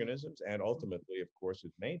of organisms, and ultimately, of course,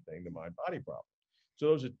 his main thing, the mind-body problem. So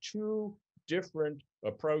those are two different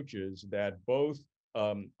approaches that both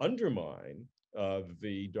undermine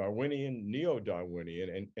the Darwinian,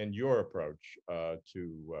 neo-Darwinian, and your approach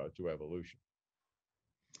to evolution.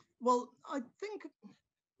 Well,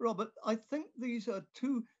 Robert, I think these are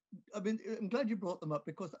two. I'm glad you brought them up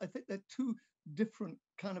because I think they're two different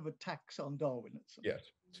kind of attacks on Darwinism. Yes,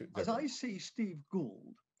 As different. I see Steve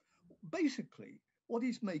Gould, basically what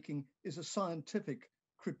he's making is a scientific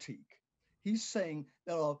critique. He's saying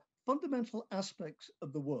there are fundamental aspects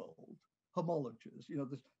of the world, homologies,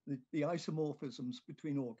 the isomorphisms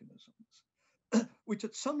between organisms, which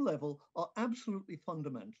at some level are absolutely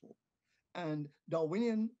fundamental. And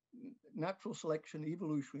Darwinian natural selection,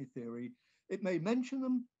 evolutionary theory, it may mention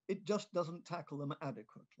them, it just doesn't tackle them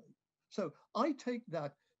adequately. So I take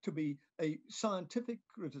that to be a scientific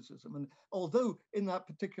criticism. And although in that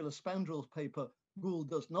particular Spandrell's paper, Gould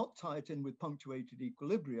does not tie it in with punctuated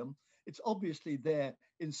equilibrium, it's obviously there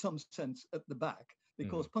in some sense at the back,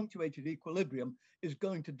 because punctuated equilibrium is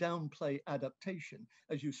going to downplay adaptation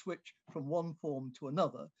as you switch from one form to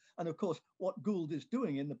another. And of course, what Gould is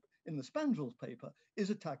doing in the Spandrell's paper is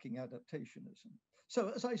attacking adaptationism.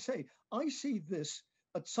 So as I say, I see this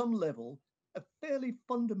at some level a fairly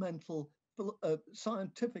fundamental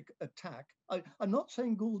scientific attack. I'm not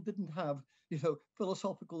saying Gould didn't have,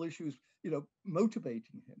 philosophical issues,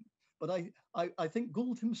 motivating him, but I think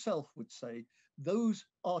Gould himself would say those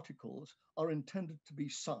articles are intended to be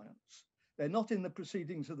science. They're not in the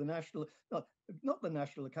proceedings of the not the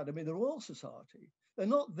National Academy, the Royal Society. They're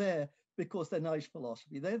not there because they're nice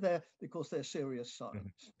philosophy. They're there because they're serious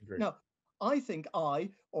science. Great. Now, I think I'm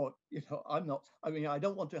not, I mean, I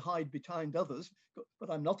don't want to hide behind others, but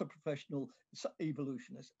I'm not a professional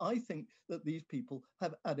evolutionist. I think that these people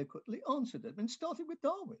have adequately answered it. And starting with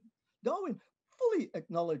Darwin. Darwin fully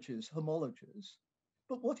acknowledges homologies,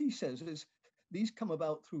 but what he says is these come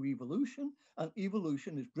about through evolution, and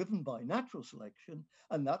evolution is driven by natural selection,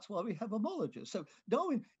 and that's why we have homologies. So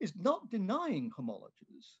Darwin is not denying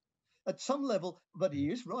homologies at some level, but he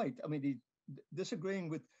is right. I mean, disagreeing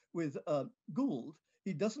with Gould,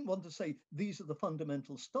 he doesn't want to say these are the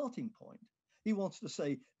fundamental starting point. He wants to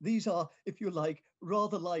say these are, if you like,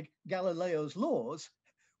 rather like Galileo's laws,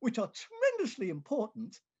 which are tremendously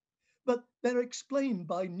important, but they're explained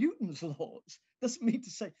by Newton's laws. Doesn't mean to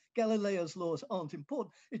say Galileo's laws aren't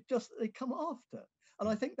important. It's just that they come after. And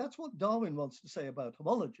I think that's what Darwin wants to say about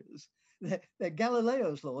homologies. They're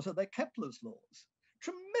Galileo's laws or they're Kepler's laws.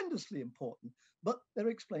 Tremendously important, but they're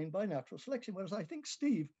explained by natural selection. Whereas I think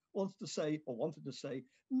Steve wants to say, or wanted to say,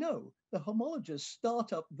 no, the homologies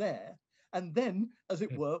start up there. And then, as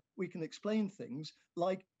it were, we can explain things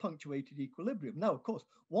like punctuated equilibrium. Now, of course,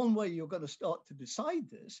 one way you're going to start to decide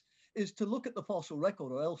this is to look at the fossil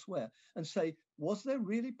record or elsewhere and say, was there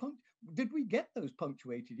really did we get those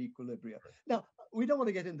punctuated equilibria? Now, we don't want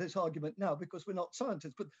to get into this argument now because we're not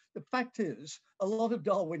scientists, but the fact is a lot of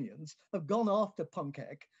Darwinians have gone after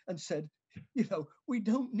Punkek and said, we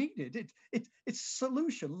don't need it. It's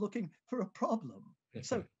solution looking for a problem.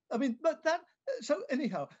 So, I mean, so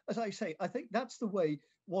anyhow, as I say, I think that's the way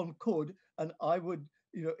one could, and I would,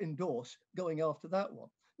 endorse going after that one.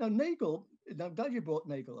 Now, Nagel, I'm glad you brought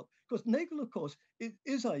Nagel up, because Nagel, of course,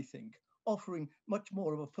 is, I think, offering much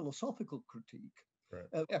more of a philosophical critique,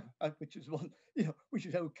 right. which is one, which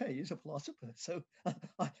is okay. He's a philosopher, so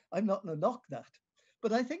I'm not going to knock that.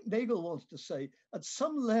 But I think Nagel wants to say, at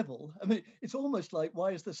some level, I mean, it's almost like,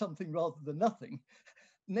 why is there something rather than nothing?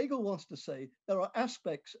 Nagel wants to say there are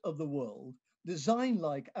aspects of the world,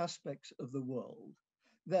 design-like aspects of the world,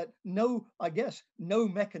 that no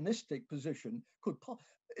mechanistic position could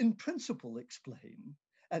in principle explain.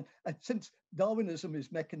 And since Darwinism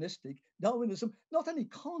is mechanistic, Darwinism not only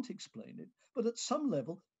can't explain it, but at some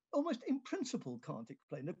level, almost in principle can't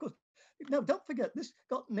explain it. Of course, now don't forget, this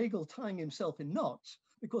got Nagel tying himself in knots,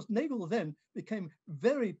 because Nagel then became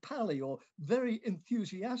very pally or very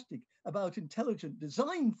enthusiastic about intelligent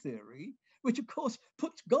design theory, which of course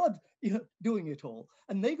puts God doing it all.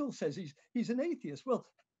 And Nagel says he's an atheist. Well,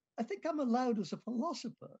 I think I'm allowed as a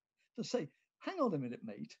philosopher to say, hang on a minute,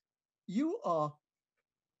 mate, you are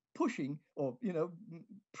pushing or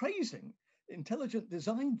praising intelligent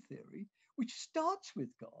design theory, which starts with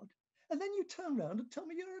God, and then you turn around and tell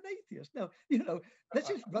me you're an atheist. Now, this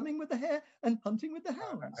is running with the hare and hunting with the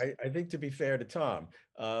hounds. I think, to be fair to Tom,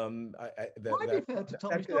 Why be fair to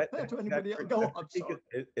Tom? He's not fair to anybody else. Go on, sorry.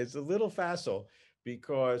 It's a little facile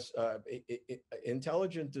because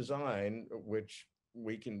intelligent design, which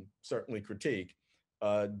we can certainly critique,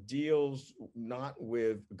 deals not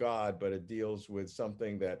with God, but it deals with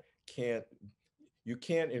something that you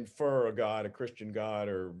can't infer a God, a Christian God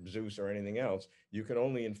or Zeus or anything else. You can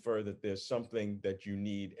only infer that there's something that you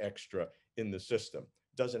need extra in the system.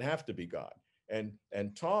 It doesn't have to be God. And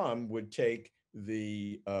Tom would take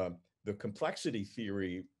the complexity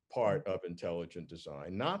theory part of intelligent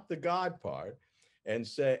design, not the God part, and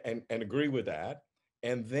say and agree with that,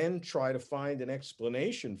 and then try to find an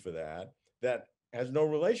explanation for that has no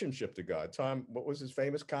relationship to God. Tom, what was his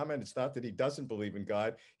famous comment? It's not that he doesn't believe in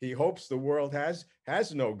God. He hopes the world has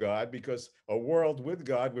no God, because a world with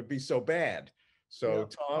God would be so bad. So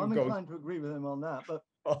I'm inclined to agree with him on that. But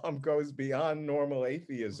Tom goes beyond normal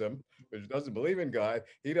atheism, which doesn't believe in God.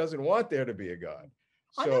 He doesn't want there to be a God.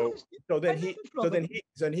 So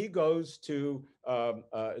then he goes to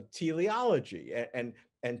teleology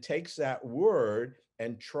and takes that word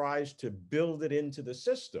and tries to build it into the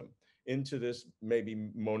system, into this maybe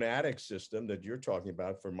monadic system that you're talking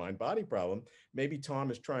about for mind-body problem. Maybe Tom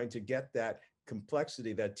is trying to get that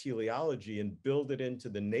complexity, that teleology, and build it into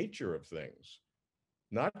the nature of things.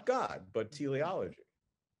 Not God, but teleology.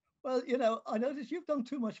 Well, I noticed you've done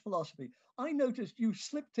too much philosophy. I noticed you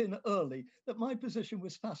slipped in early that my position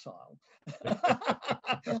was facile.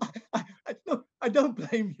 I don't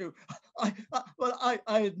blame you.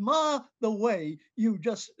 I admire the way you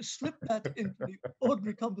just slipped that into the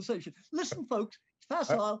ordinary conversation. Listen, folks, it's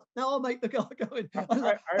facile. Now I'll make the guy go in.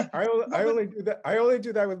 I only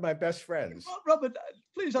do that with my best friends. Robert,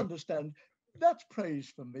 please understand. that's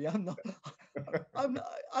praise from me. I'm not,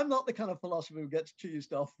 I'm not the kind of philosopher who gets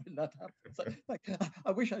cheesed off when that happens.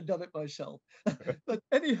 I wish I'd done it myself. But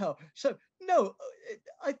anyhow, so no,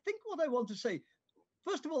 I think what I want to say,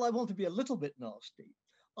 first of all, I want to be a little bit nasty.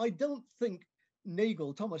 I don't think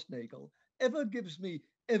Thomas Nagel, ever gives me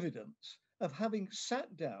evidence of having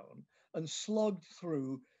sat down and slogged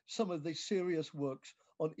through some of the serious works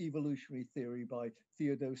on evolutionary theory by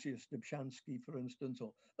Theodosius Dobzhansky, for instance,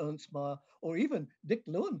 or Ernst Mayr, or even Dick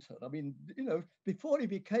Lewontin. I mean, before he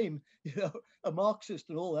became, a Marxist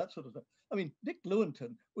and all that sort of stuff. I mean, Dick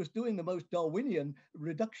Lewontin was doing the most Darwinian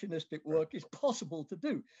reductionistic work is possible to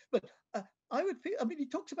do. But I would feel, I mean, he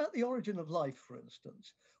talks about the origin of life, for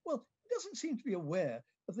instance. Well, he doesn't seem to be aware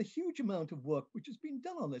of the huge amount of work which has been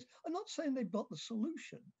done on this. I'm not saying they've got the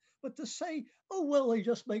solution, but to say, oh, well, they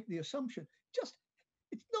just make the assumption, just,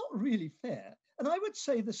 it's not really fair. And I would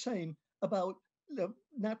say the same about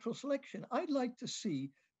natural selection. I'd like to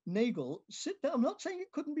see Nagel sit down. I'm not saying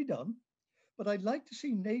it couldn't be done, but I'd like to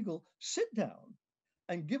see Nagel sit down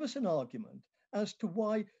and give us an argument as to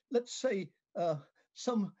why, let's say,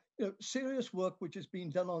 some serious work which has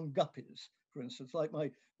been done on guppies, for instance, like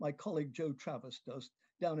my colleague Joe Travis does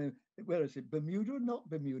down in, where is it, Bermuda, not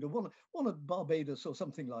Bermuda, one of Barbados or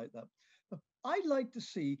something like that. I'd like to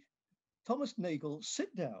see Thomas Nagel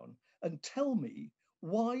sit down and tell me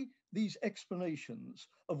why these explanations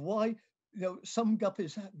of why some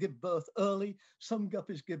guppies give birth early, some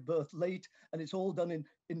guppies give birth late, and it's all done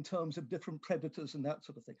in terms of different predators and that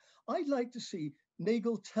sort of thing. I'd like to see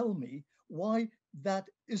Nagel tell me why that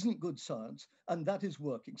isn't good science and that is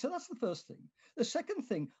working. So that's the first thing. The second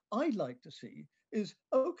thing I'd like to see is,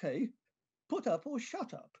 okay, put up or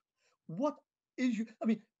shut up. What is you? I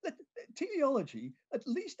mean, teleology, at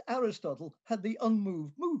least Aristotle had the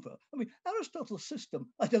unmoved mover. I mean, Aristotle's system,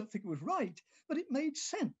 I don't think was right, but it made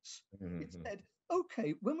sense. It said,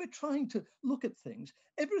 okay, when we're trying to look at things,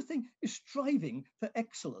 everything is striving for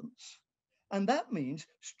excellence. And that means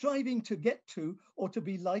striving to get to or to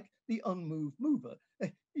be like the unmoved mover.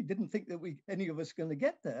 He didn't think that any of us are going to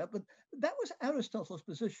get there, but that was Aristotle's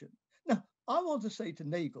position. Now, I want to say to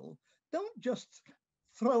Nagel, don't just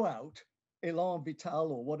throw out Elan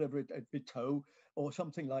Vital or whatever Vito or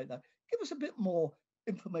something like that. Give us a bit more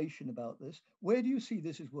information about this. Where do you see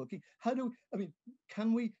this is working?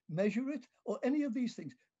 Can we measure it or any of these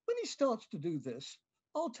things? When he starts to do this,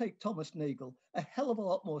 I'll take Thomas Nagel a hell of a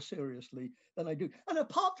lot more seriously than I do. And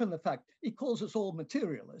apart from the fact he calls us all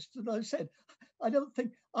materialists, and I said,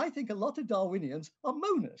 I think a lot of Darwinians are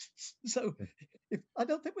monists. So I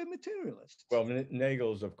don't think we're materialists. Well,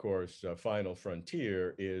 Nagel's, of course, final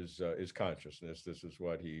frontier is consciousness. This is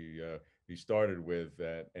what he started with,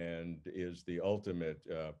 and is the ultimate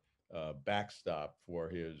backstop for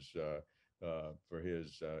his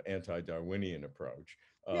anti-Darwinian approach.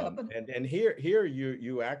 Yeah, but And here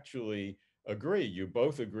you actually agree. You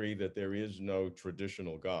both agree that there is no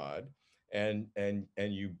traditional God, and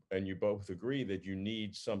you both agree that you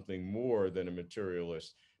need something more than a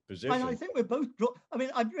materialist and I position. think we're both. I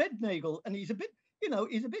mean, I've read Nagel, and he's a bit,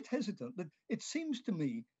 he's a bit hesitant. But it seems to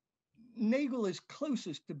me Nagel is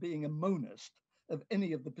closest to being a monist of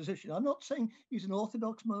any of the position. I'm not saying he's an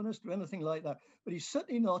orthodox monist or anything like that, but he's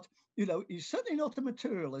certainly not. He's certainly not a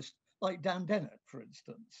materialist like Dan Dennett, for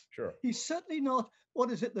instance. Sure. He's certainly not.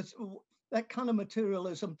 What is it that's that kind of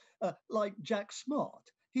materialism like Jack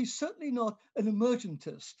Smart? He's certainly not an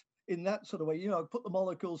emergentist in that sort of way. Put the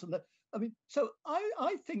molecules and that. I mean, so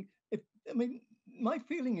I think my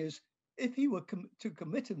feeling is if he were to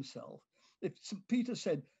commit himself, if St. Peter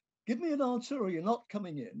said, give me an answer or you're not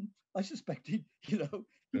coming in, I suspect he'd be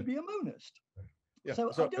a monist. Yeah. So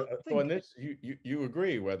I So, don't so think on this, you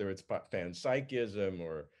agree, whether it's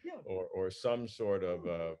panpsychism yeah. or some sort of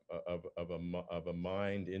a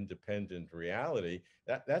mind independent reality,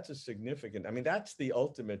 that's a significant. I mean, that's the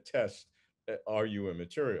ultimate test. Are you a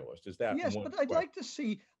materialist? Is that Yes, one but I'd question? like to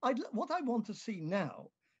see. What I want to see now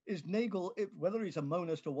is Nagel, whether he's a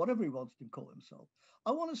monist or whatever he wants to call himself.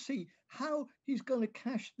 I want to see how he's going to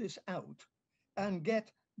cash this out and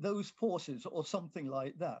get those forces or something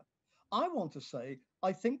like that. I want to say,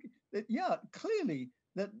 I think that clearly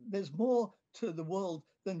that there's more to the world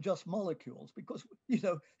than just molecules because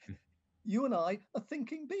you and I are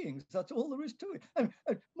thinking beings. That's all there is to it. And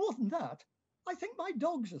more than that, I think my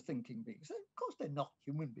dogs are thinking beings. Of course, they're not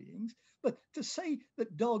human beings, but to say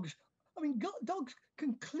that dogs, dogs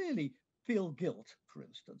can clearly feel guilt, for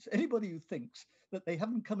instance, anybody who thinks that they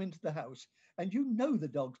haven't come into the house and you know the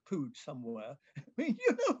dog's pooed somewhere, I mean,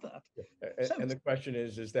 you know that. So, And the question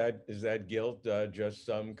is that guilt just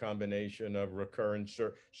some combination of recurrent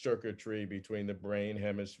circuitry between the brain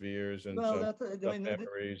hemispheres and well, some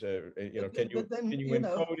memories? but then, Can you you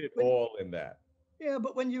know, encode it when, all in that? yeah,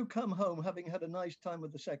 but when you come home, having had a nice time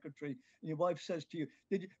with the secretary, and your wife says to you,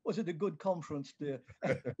 was it a good conference, dear?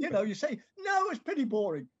 You say, no, it's pretty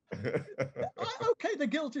boring. Okay, the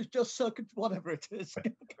guilt is just circuit, whatever it is.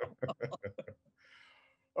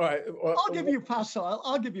 All right. I'll give you facile.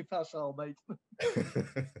 I'll give you facile, mate.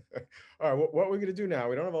 All right. What we're going to do now,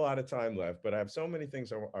 we don't have a lot of time left, but I have so many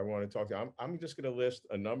things I want to talk to. I'm just going to list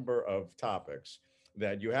a number of topics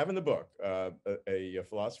that you have in the book. A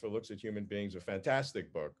Philosopher Looks at Human Beings, a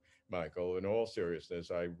fantastic book, Michael. In all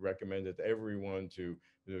seriousness, I recommend it to everyone to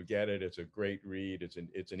get it. It's a great read.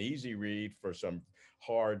 It's an easy read for some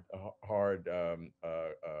hard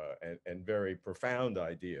and very profound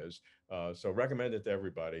ideas. So recommend it to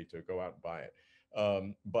everybody to go out and buy it.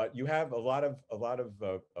 But you have a lot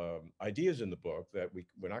of ideas in the book that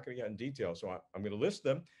we're not going to get in detail. So I'm going to list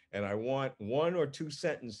them, and I want one or two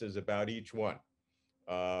sentences about each one.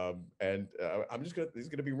 I'm just going to, these are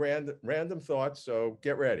going to be random thoughts. So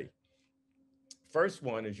get ready. First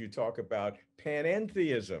one is you talk about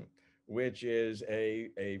panentheism, which is a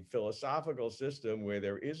philosophical system where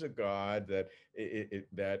there is a God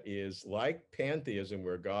that is like pantheism,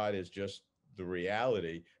 where God is just the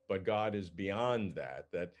reality, but God is beyond that,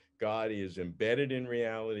 that God is embedded in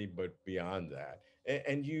reality, but beyond that.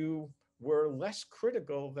 And you were less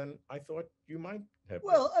critical than I thought you might have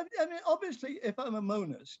been. Well, I mean, obviously, if I'm a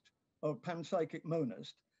monist or panpsychic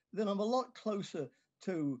monist, then I'm a lot closer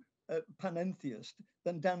to panentheist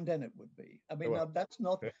than Dan Dennett would be. I mean, Well, that's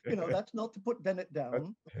not, that's not to put Dennett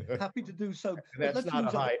down. Happy to do so, but that's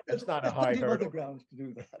not a high. That's not a there's high plenty of other hurdle. grounds to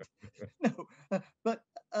do that.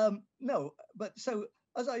 No, no, but so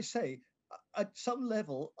as I say, at some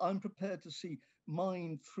level, I'm prepared to see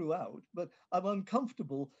mind throughout, but I'm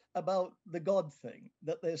uncomfortable about the God thing,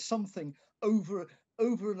 that there's something over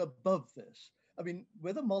and above this. I mean,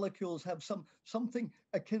 whether molecules have something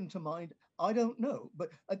akin to mind, I don't know. But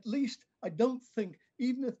at least I don't think,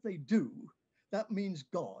 even if they do, that means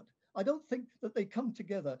God. I don't think that they come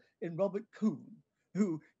together in Robert Kuhn,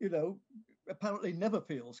 who, apparently never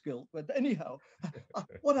feels guilt. But anyhow,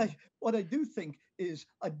 what I do think is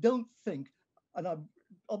I don't think, and I'm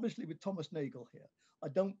obviously with Thomas Nagel here, I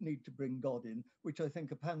don't need to bring God in, which I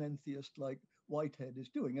think a panentheist like Whitehead is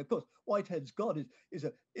doing. Of course, Whitehead's God is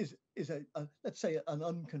a let's say an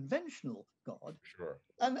unconventional God. Sure.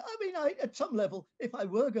 And I mean, at some level, if I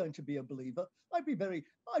were going to be a believer, I'd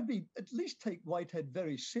be at least take Whitehead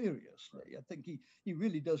very seriously. I think he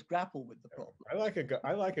really does grapple with the problem.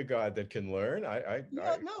 I like a God that can learn. Yeah,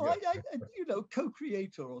 no, Yeah,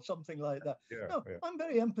 co-creator or something like that. yeah, No, yeah. I'm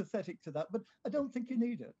very empathetic to that, but I don't think you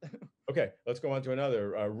need it. Okay, let's go on to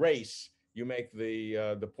another race. You make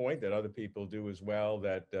the point that other people do as well,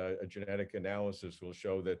 that a genetic analysis will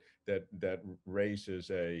show that race is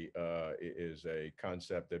a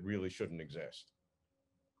concept that really shouldn't exist.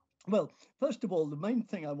 Well, first of all, the main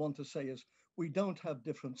thing I want to say is we don't have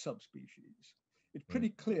different subspecies. It's Mm. pretty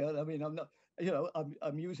clear. I mean, I'm not,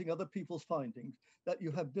 I'm using other people's findings that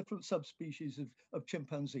you have different subspecies of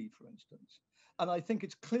chimpanzee, for instance. And I think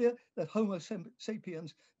it's clear that Homo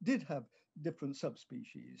sapiens did have different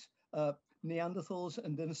subspecies, Neanderthals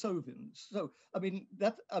and Denisovans. So, I mean,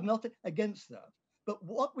 that I'm not against that. But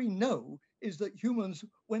what we know is that humans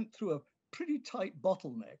went through a pretty tight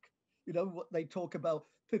bottleneck. What they talk about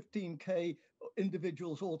 15K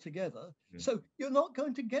individuals altogether. Mm. So you're not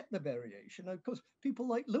going to get the variation. Of course, people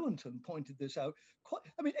like Lewontin pointed this out.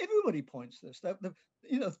 I mean, everybody points this. The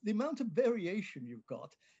amount of variation you've got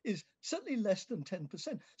is certainly less than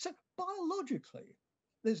 10%. So biologically,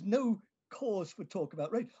 there's no cause for talk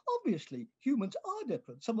about race. Obviously, humans are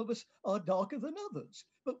different. Some of us are darker than others,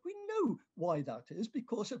 but we know why that is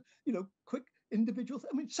because of, quick individuals.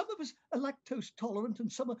 I mean, some of us are lactose tolerant and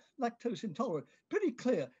some are lactose intolerant. Pretty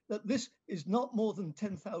clear that this is not more than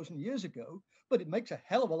 10,000 years ago, but it makes a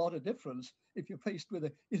hell of a lot of difference if you're faced with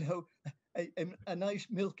a nice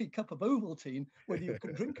milky cup of Ovaltine, whether you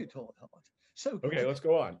can drink it or not. So, Okay, let's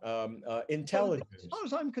go on. so as Intelligence. far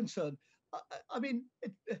as I'm concerned, I mean,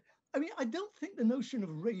 I don't think the notion of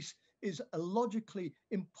race is a logically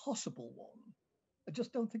impossible one. I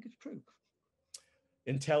just don't think it's true.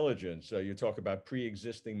 intelligence. You talk about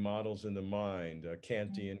pre-existing models in the mind,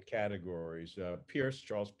 Kantian categories.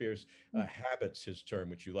 Charles Peirce, habits, his term,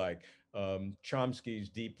 which you like. Chomsky's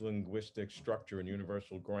deep linguistic structure and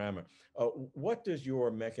universal grammar. What does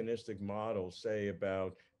your mechanistic model say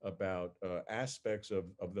about aspects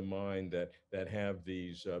of the mind that have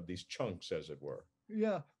these chunks, as it were?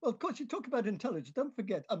 Yeah. Well, of course, you talk about intelligence. Don't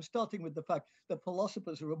forget, I'm starting with the fact that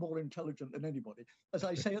philosophers are more intelligent than anybody. As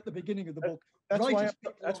I say at the beginning of the That- book, That's why brightest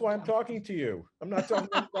people that's on why I'm talking campus. to you. I'm not talking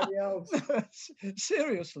to anybody else. No,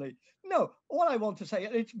 seriously. No, what I want to say,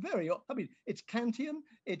 and it's very, I mean, it's Kantian,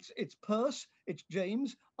 it's Peirce, it's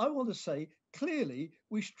James. I want to say clearly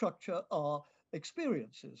we structure our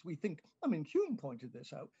experiences. We think, I mean, Hume pointed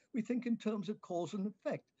this out. We think in terms of cause and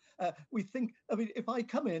effect. We think, I mean, if I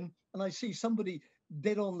come in and I see somebody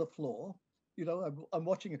dead on the floor, you know, I'm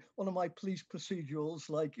watching one of my police procedurals,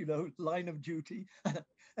 like, you know, Line of Duty.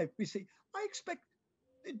 We see, I expect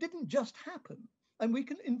it didn't just happen, and we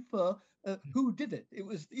can infer who did it. It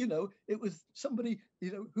was, you know, it was somebody,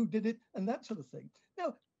 you know, who did it, and that sort of thing.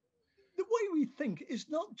 Now, the way we think is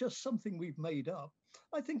not just something we've made up.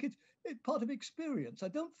 I think it's part of experience. I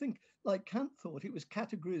don't think, like Kant thought, it was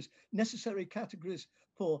categories, necessary categories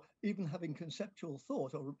for even having conceptual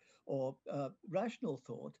thought or rational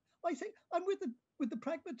thought. I think I'm with the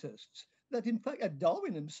pragmatists that, in fact,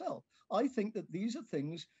 Darwin himself. I think that these are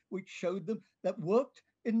things which showed them that worked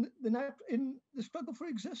in the struggle for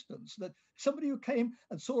existence. That somebody who came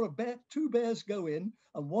and saw two bears go in,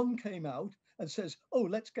 and one came out and says, "Oh,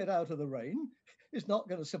 let's get out of the rain," is not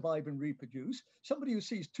going to survive and reproduce. Somebody who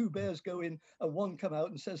sees two bears go in and one come out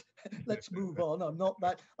and says, "Let's move on. I'm not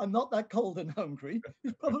that cold and hungry,"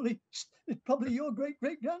 it's probably your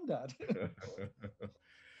great granddad.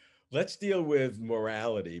 Let's deal with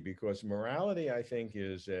morality, because morality, I think,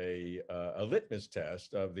 is a litmus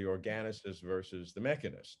test of the organicist versus the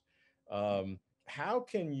mechanist. How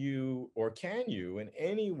can you, or can you, in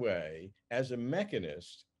any way, as a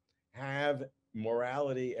mechanist, have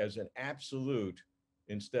morality as an absolute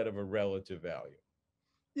instead of a relative value?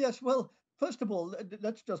 Yes, well, first of all,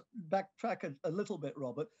 let's just backtrack a little bit,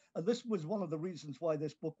 Robert. And this was one of the reasons why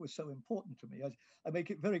this book was so important to me. I make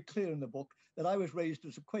it very clear in the book that I was raised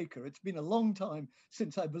as a Quaker. It's been a long time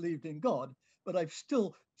since I believed in God, but I'm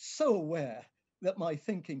still so aware that my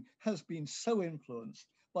thinking has been so influenced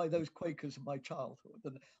by those Quakers of my childhood.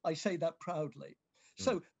 And I say that proudly. Mm.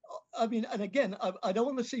 So, I mean, and again, I don't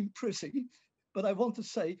want to seem prissy, but I want to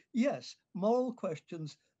say, yes, moral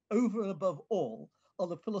questions over and above all are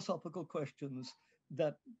the philosophical questions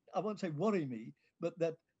that I won't say worry me, but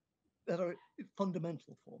that are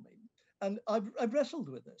fundamental for me. And I've wrestled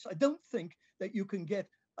with this. I don't think that you can get,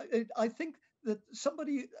 I think that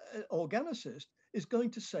somebody, organicist, is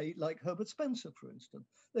going to say, like Herbert Spencer, for instance,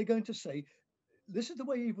 they're going to say, this is the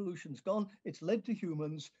way evolution's gone. It's led to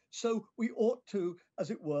humans. So we ought to,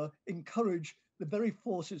 as it were, encourage the very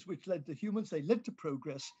forces which led to humans. They led to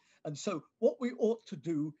progress. And so what we ought to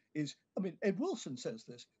do is, I mean, Ed Wilson says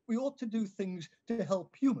this, we ought to do things to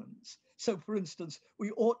help humans. So for instance,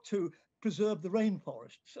 we ought to preserve the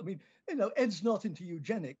rainforests. I mean, you know, Ed's not into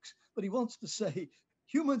eugenics, but he wants to say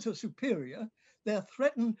humans are superior. They're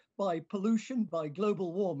threatened by pollution, by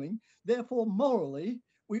global warming. Therefore, morally,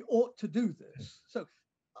 we ought to do this. So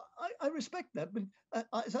I respect that, but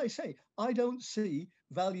as I say, I don't see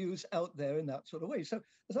values out there in that sort of way. So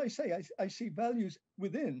as I say, I see values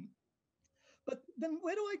within. But then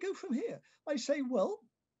where do I go from here? I say, well,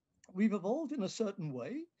 we've evolved in a certain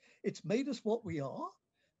way. It's made us what we are.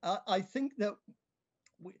 I think that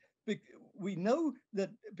we we know that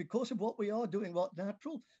because of what we are doing, what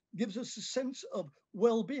natural gives us a sense of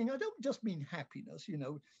well-being. I don't just mean happiness, you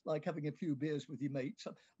know, like having a few beers with your mates.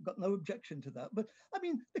 I've got no objection to that, but I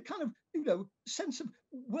mean the kind of, you know, sense of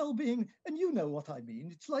well-being, and you know what I mean.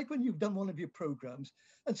 It's like when you've done one of your programs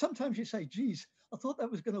and sometimes you say, geez, I thought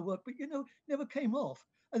that was going to work, but you know, never came off.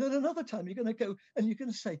 And then another time you're going to go and you're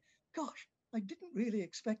going to say, gosh, I didn't really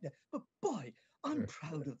expect that, but boy, I'm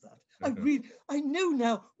proud of that. I know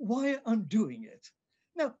now why I'm doing it.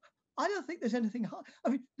 Now, I don't think there's anything hard. I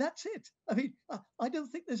mean, that's it. I mean, I don't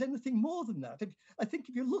think there's anything more than that. I think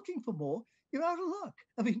if you're looking for more, you're out of luck.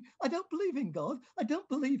 I mean, I don't believe in God. I don't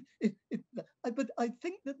believe but I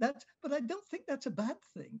think but I don't think that's a bad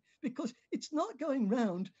thing, because it's not going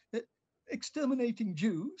around exterminating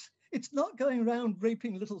Jews. It's not going around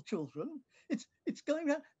raping little children. It's going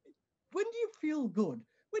around. When do you feel good?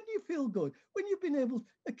 When do you feel good? When you've been able,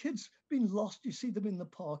 a kid's been lost, you see them in the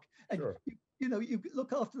park, and Sure. you know, you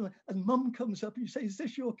look after them, and mum comes up and you say, is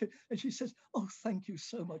this your kid? And she says, oh, thank you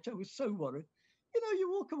so much. I was so worried. You know,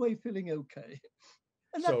 you walk away feeling okay.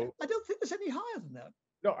 And that So I don't think there's any higher than that.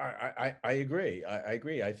 no, I agree. I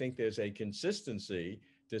agree. I think there's a consistency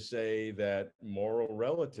to say that moral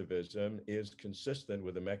relativism is consistent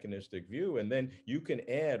with a mechanistic view. And then you can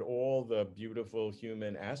add all the beautiful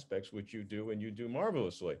human aspects, which you do, and you do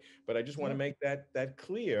marvelously. But I just want to Yeah, make that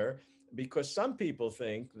clear, because some people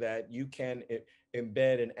think that you can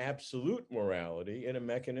embed an absolute morality in a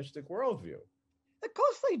mechanistic worldview. of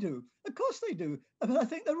course they do. Of course they do. I mean, I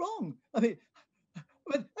think they're wrong. I mean,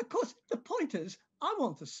 but of course, the point is, I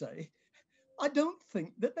want to say, I don't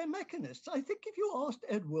think that they're mechanists. I think if you asked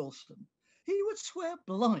Ed Wilson, he would swear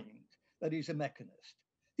blind that he's a mechanist.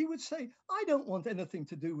 He would say, I don't want anything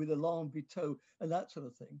to do with alarm veto and that sort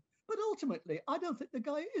of thing. But ultimately, I don't think the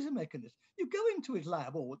guy is a mechanist. You go into his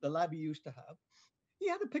lab, or the lab he used to have, he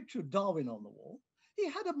had a picture of Darwin on the wall. He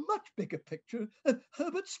had a much bigger picture of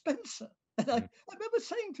Herbert Spencer. And I remember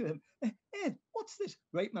saying to him, Ed, what's this?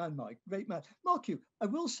 Great man, Mike, great man. Mark you, I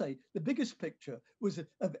will say the biggest picture was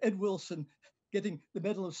of Ed Wilson getting the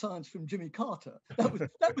Medal of Science from Jimmy Carter.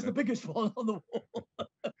 That was the biggest one on the wall.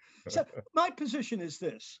 So my position is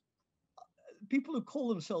this: people who call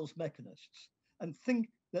themselves mechanists and think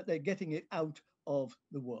that they're getting it out of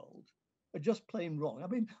the world are just plain wrong. I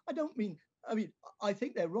mean, I don't mean. I mean, I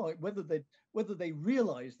think they're right whether they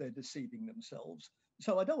realize they're deceiving themselves.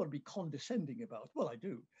 So I don't want to be condescending about. Well, I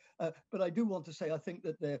do, but I do want to say I think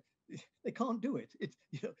that they can't do it.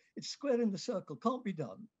 It's square in the circle. Can't be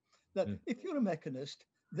done. That Mm. if you're a mechanist,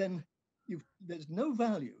 then there's no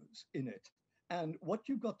values in it, and what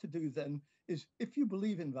you've got to do then is, if you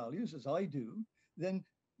believe in values, as I do, then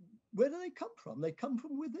where do they come from? They come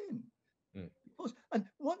from within. Mm. Because, and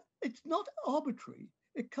what it's not arbitrary.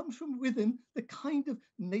 It comes from within the kind of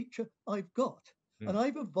nature I've got. And Mm.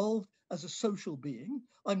 I've evolved as a social being.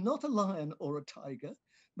 I'm not a lion or a tiger.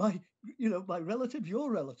 My relatives,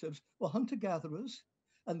 your relatives, were hunter-gatherers.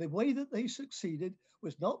 And the way that they succeeded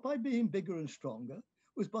was not by being bigger and stronger,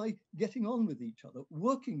 was by getting on with each other,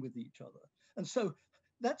 working with each other. And so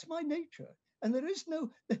that's my nature. And there's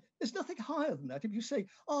nothing higher than that. If you say,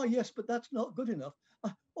 oh, yes, but that's not good enough,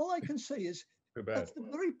 all I can say is Too bad. that's the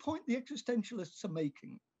very point the existentialists are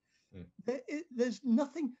making. Mm. There's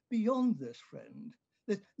nothing beyond this, friend.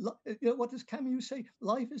 What does Camus say?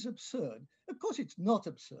 Life is absurd. Of course, it's not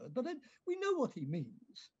absurd, but we know what he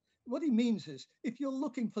means. What he means is, if you're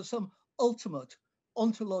looking for some ultimate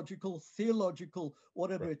ontological, theological,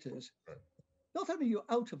 whatever Right. it is, Right. not only are you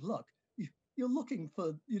out of luck, you're looking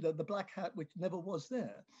for the black hat which never was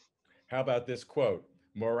there. How about this quote?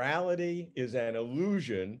 Morality is an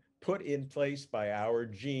illusion put in place by our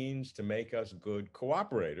genes to make us good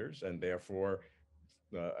cooperators and therefore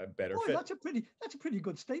a better Boy, fit. that's a pretty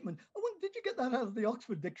good statement. I wonder, did you get that out of the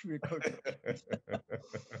Oxford Dictionary quotation?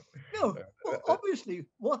 No. Well, obviously,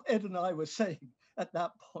 what Ed and I were saying at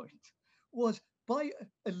that point was, by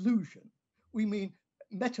illusion, we mean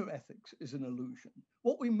metaethics is an illusion.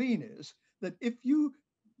 What we mean is that if you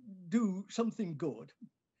do something good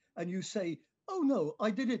and you say, oh no,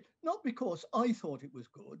 I did it not because I thought it was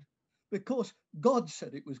good, because God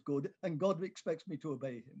said it was good and God expects me to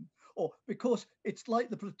obey him, or because it's like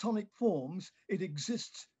the Platonic forms, it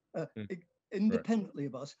exists Mm. Right. independently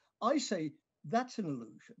of us. I say that's an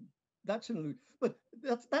illusion. That's an illusion. But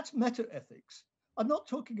that's meta ethics. I'm not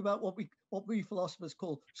talking about what we philosophers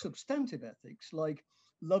call substantive ethics, like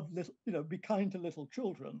love little, be kind to little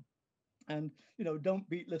children, and don't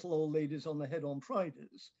beat little old ladies on the head on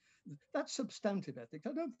Fridays. That's substantive ethics.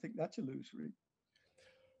 I don't think that's illusory.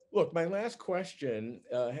 Look, my last question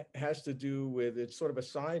has to do with, it's sort of a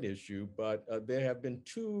side issue, but there have been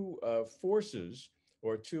two forces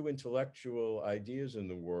or two intellectual ideas in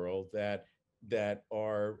the world that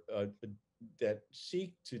are that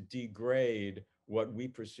seek to degrade what we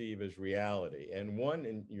perceive as reality. And one,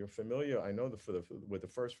 and you're familiar, I know with the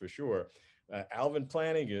first for sure, Alvin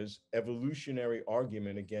Plantinga's evolutionary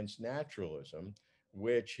argument against naturalism,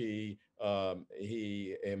 which he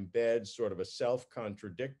embeds sort of a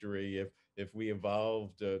self-contradictory. If we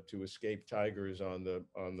evolved to escape tigers on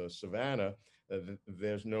the savannah,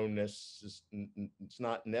 there's no it's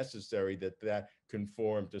not necessary that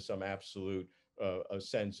conform to some absolute a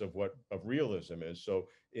sense of what of realism is. So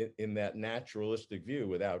in that naturalistic view,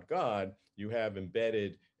 without God, you have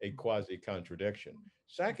embedded a quasi contradiction.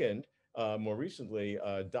 Second, more recently,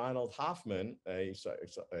 Donald Hoffman, a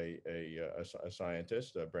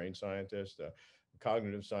scientist, a brain scientist, a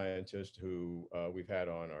cognitive scientist who we've had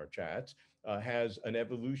on our chats, has an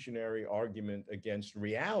evolutionary argument against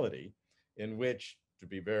reality, in which, to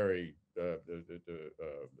be very,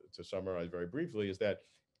 to summarize very briefly, is that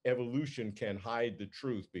evolution can hide the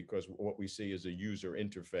truth because what we see is a user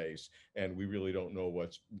interface, and we really don't know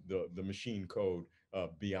what's the machine code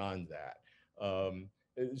beyond that.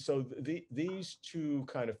 So these two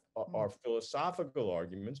kind of are philosophical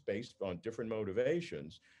arguments based on different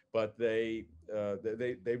motivations, but they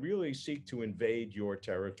really seek to invade your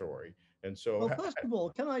territory. And so, Well, first of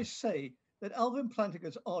all, can I say that Alvin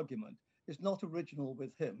Plantinga's argument is not original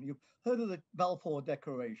with him? You've heard of the Balfour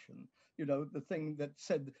Declaration, you know, the thing that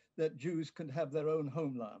said that Jews can have their own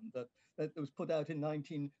homeland, that was put out in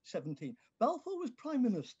 1917. Balfour was prime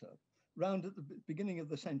minister round at the beginning of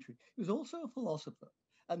the century. He was also a philosopher.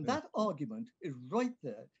 And that argument is right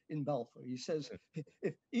there in Balfour. He says,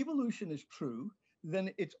 if evolution is true,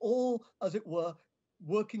 then it's all, as it were,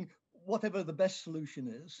 working whatever the best solution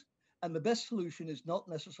is. And the best solution is not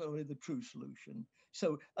necessarily the true solution.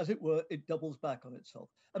 So, as it were, it doubles back on itself.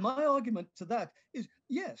 And my argument to that is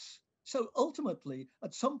yes. So ultimately,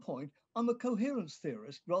 at some point, I'm a coherence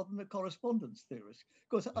theorist rather than a correspondence theorist.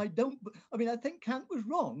 Because I think Kant was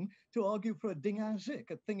wrong to argue for a Ding an sich,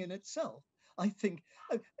 a thing in itself. I think,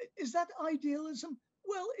 is that idealism?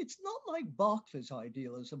 Well, it's not like Berkeley's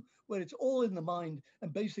idealism, where it's all in the mind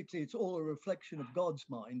and basically it's all a reflection of God's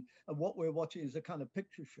mind, and what we're watching is a kind of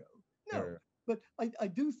picture show. No, but I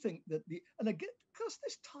do think that and again, because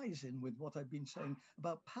this ties in with what I've been saying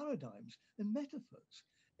about paradigms and metaphors.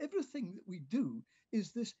 Everything that we do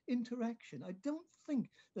is this interaction. I don't think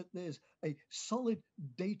that there's a solid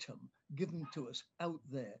datum given to us out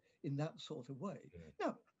there in that sort of way.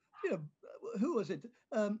 Now, you know, who was it?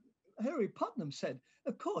 Harry Putnam said,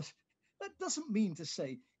 of course, that doesn't mean to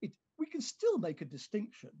say we can still make a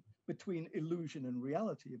distinction between illusion and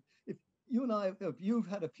reality. If you and I, if you've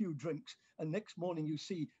had a few drinks and next morning you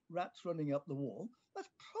see rats running up the wall, that's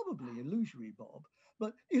probably illusory, Bob.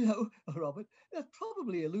 But, you know, Robert, that's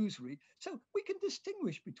probably illusory. So we can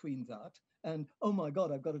distinguish between that and, oh my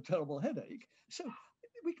God, I've got a terrible headache. So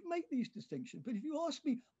we can make these distinctions. But if you ask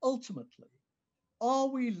me, ultimately, are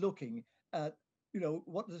we looking at, you know,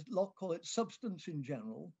 what does Locke call it, substance in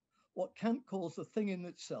general, what Kant calls the thing in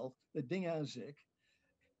itself, the Ding an sich?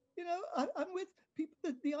 You know, I'm with people,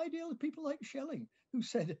 the ideal of people like Schelling, who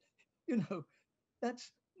said, you know,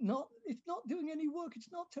 it's not doing any work.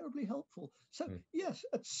 It's not terribly helpful. So yes,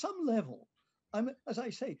 at some level, as I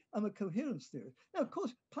say, I'm a coherence theorist. Now, of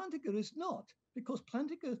course, Plantinga is not, because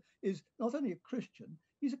Plantinga is not only a Christian,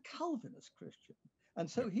 he's a Calvinist Christian. And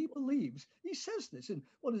so he believes, he says this in,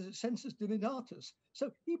 what is it, Sensus Divinitatis.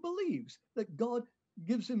 So he believes that God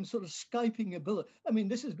gives him sort of Skyping ability. I mean,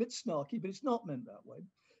 this is a bit snarky, but it's not meant that way.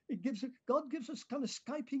 God gives us kind of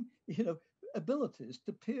Skyping, you know, abilities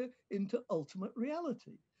to peer into ultimate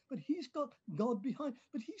reality. But he's got God behind,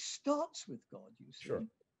 but he starts with God, you see. Sure.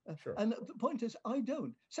 Sure. And the point is, I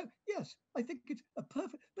don't. So yes, I think it's a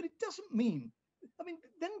perfect, but it doesn't mean, I mean,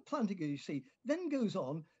 then Plantinga, you see, then goes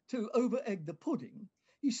on to over-egg the pudding.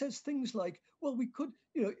 He says things like, well, we could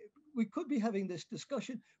be having this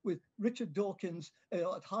discussion with Richard Dawkins at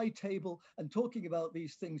high table and talking about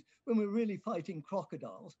these things when we're really fighting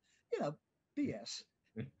crocodiles. You know, BS.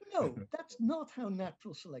 No, that's not how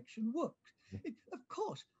natural selection works. Of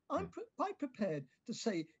course, I'm quite prepared to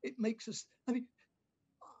say it makes us, I mean,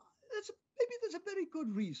 maybe there's a very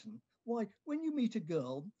good reason why when you meet a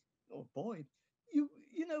girl or boy,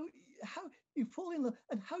 you know, how you fall in love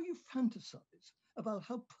and how you fantasize about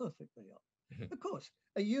how perfect they are. Of course,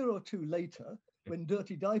 a year or two later, when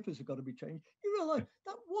dirty diapers have got to be changed, you realize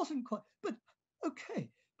that wasn't quite, but okay.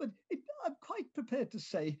 But I'm quite prepared to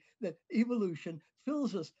say that evolution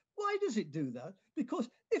fills us. Why does it do that? Because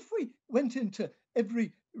if we went into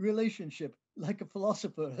every relationship like a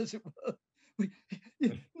philosopher, as it were,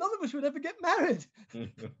 none of us would ever get married.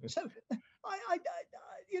 So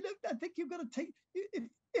you know, I think you've got to take,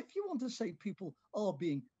 if you want to say people are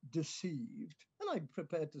being deceived, and I'm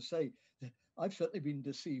prepared to say that I've certainly been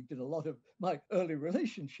deceived in a lot of my early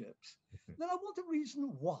relationships, then I want a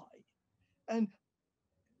reason why. And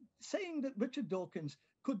saying that Richard Dawkins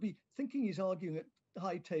could be thinking he's arguing at the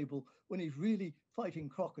high table when he's really fighting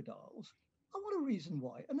crocodiles, I want a reason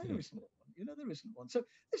why. And there isn't one. You know, there isn't one. So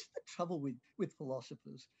this is the trouble with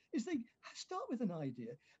philosophers, is they start with an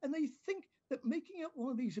idea and they think that making up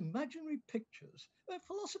one of these imaginary pictures,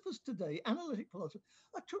 philosophers today, analytic philosophers,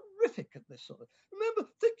 are terrific at this sort of. Remember,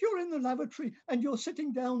 think you're in the lavatory and you're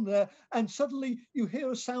sitting down there and suddenly you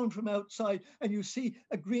hear a sound from outside and you see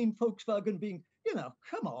a green Volkswagen being, you know,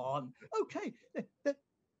 come on. Okay,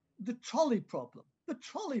 the trolley problem. The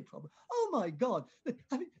trolley problem. Oh my God.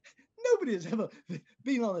 I mean, Nobody has ever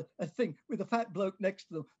been on a thing with a fat bloke next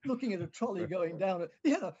to them, looking at a trolley going down it.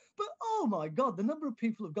 But oh my God, the number of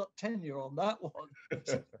people who've got tenure on that one.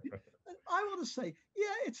 So I want to say,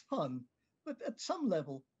 yeah, it's fun, but at some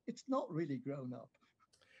level, it's not really grown up.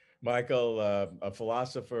 Michael, A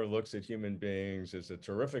Philosopher Looks at Human Beings is a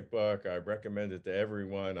terrific book. I recommend it to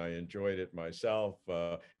everyone. I enjoyed it myself.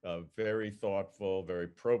 Very thoughtful, very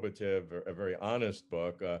probative, a very honest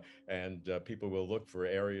book, and people will look for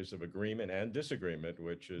areas of agreement and disagreement,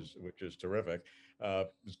 which is terrific.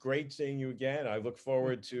 It's great seeing you again. I look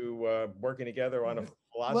forward to working together on a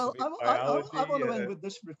Well, philosophy of I biology. want to end with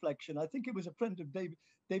this reflection. I think it was a friend of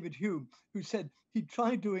David Hume who said he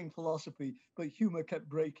tried doing philosophy, but humor kept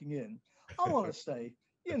breaking in. I want to say,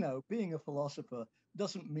 being a philosopher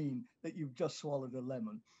doesn't mean that you've just swallowed a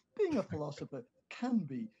lemon. Being a philosopher can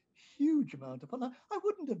be huge amount of fun. I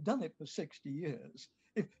wouldn't have done it for 60 years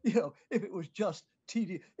if it was just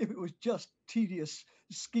tedious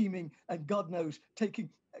scheming and God knows taking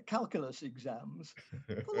calculus exams.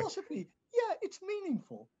 Philosophy, yeah, it's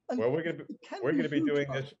meaningful and Well, it can we're be going to be huge doing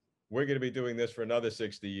fun. this. We're going to be doing this for another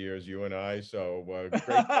 60 years, you and I. So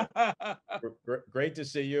great, great to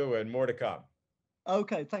see you, and more to come.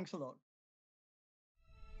 Okay, thanks a lot.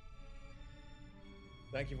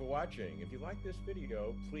 Thank you for watching. If you like this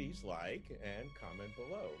video, please like and comment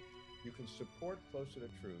below. You can support Closer to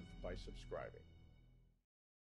Truth by subscribing.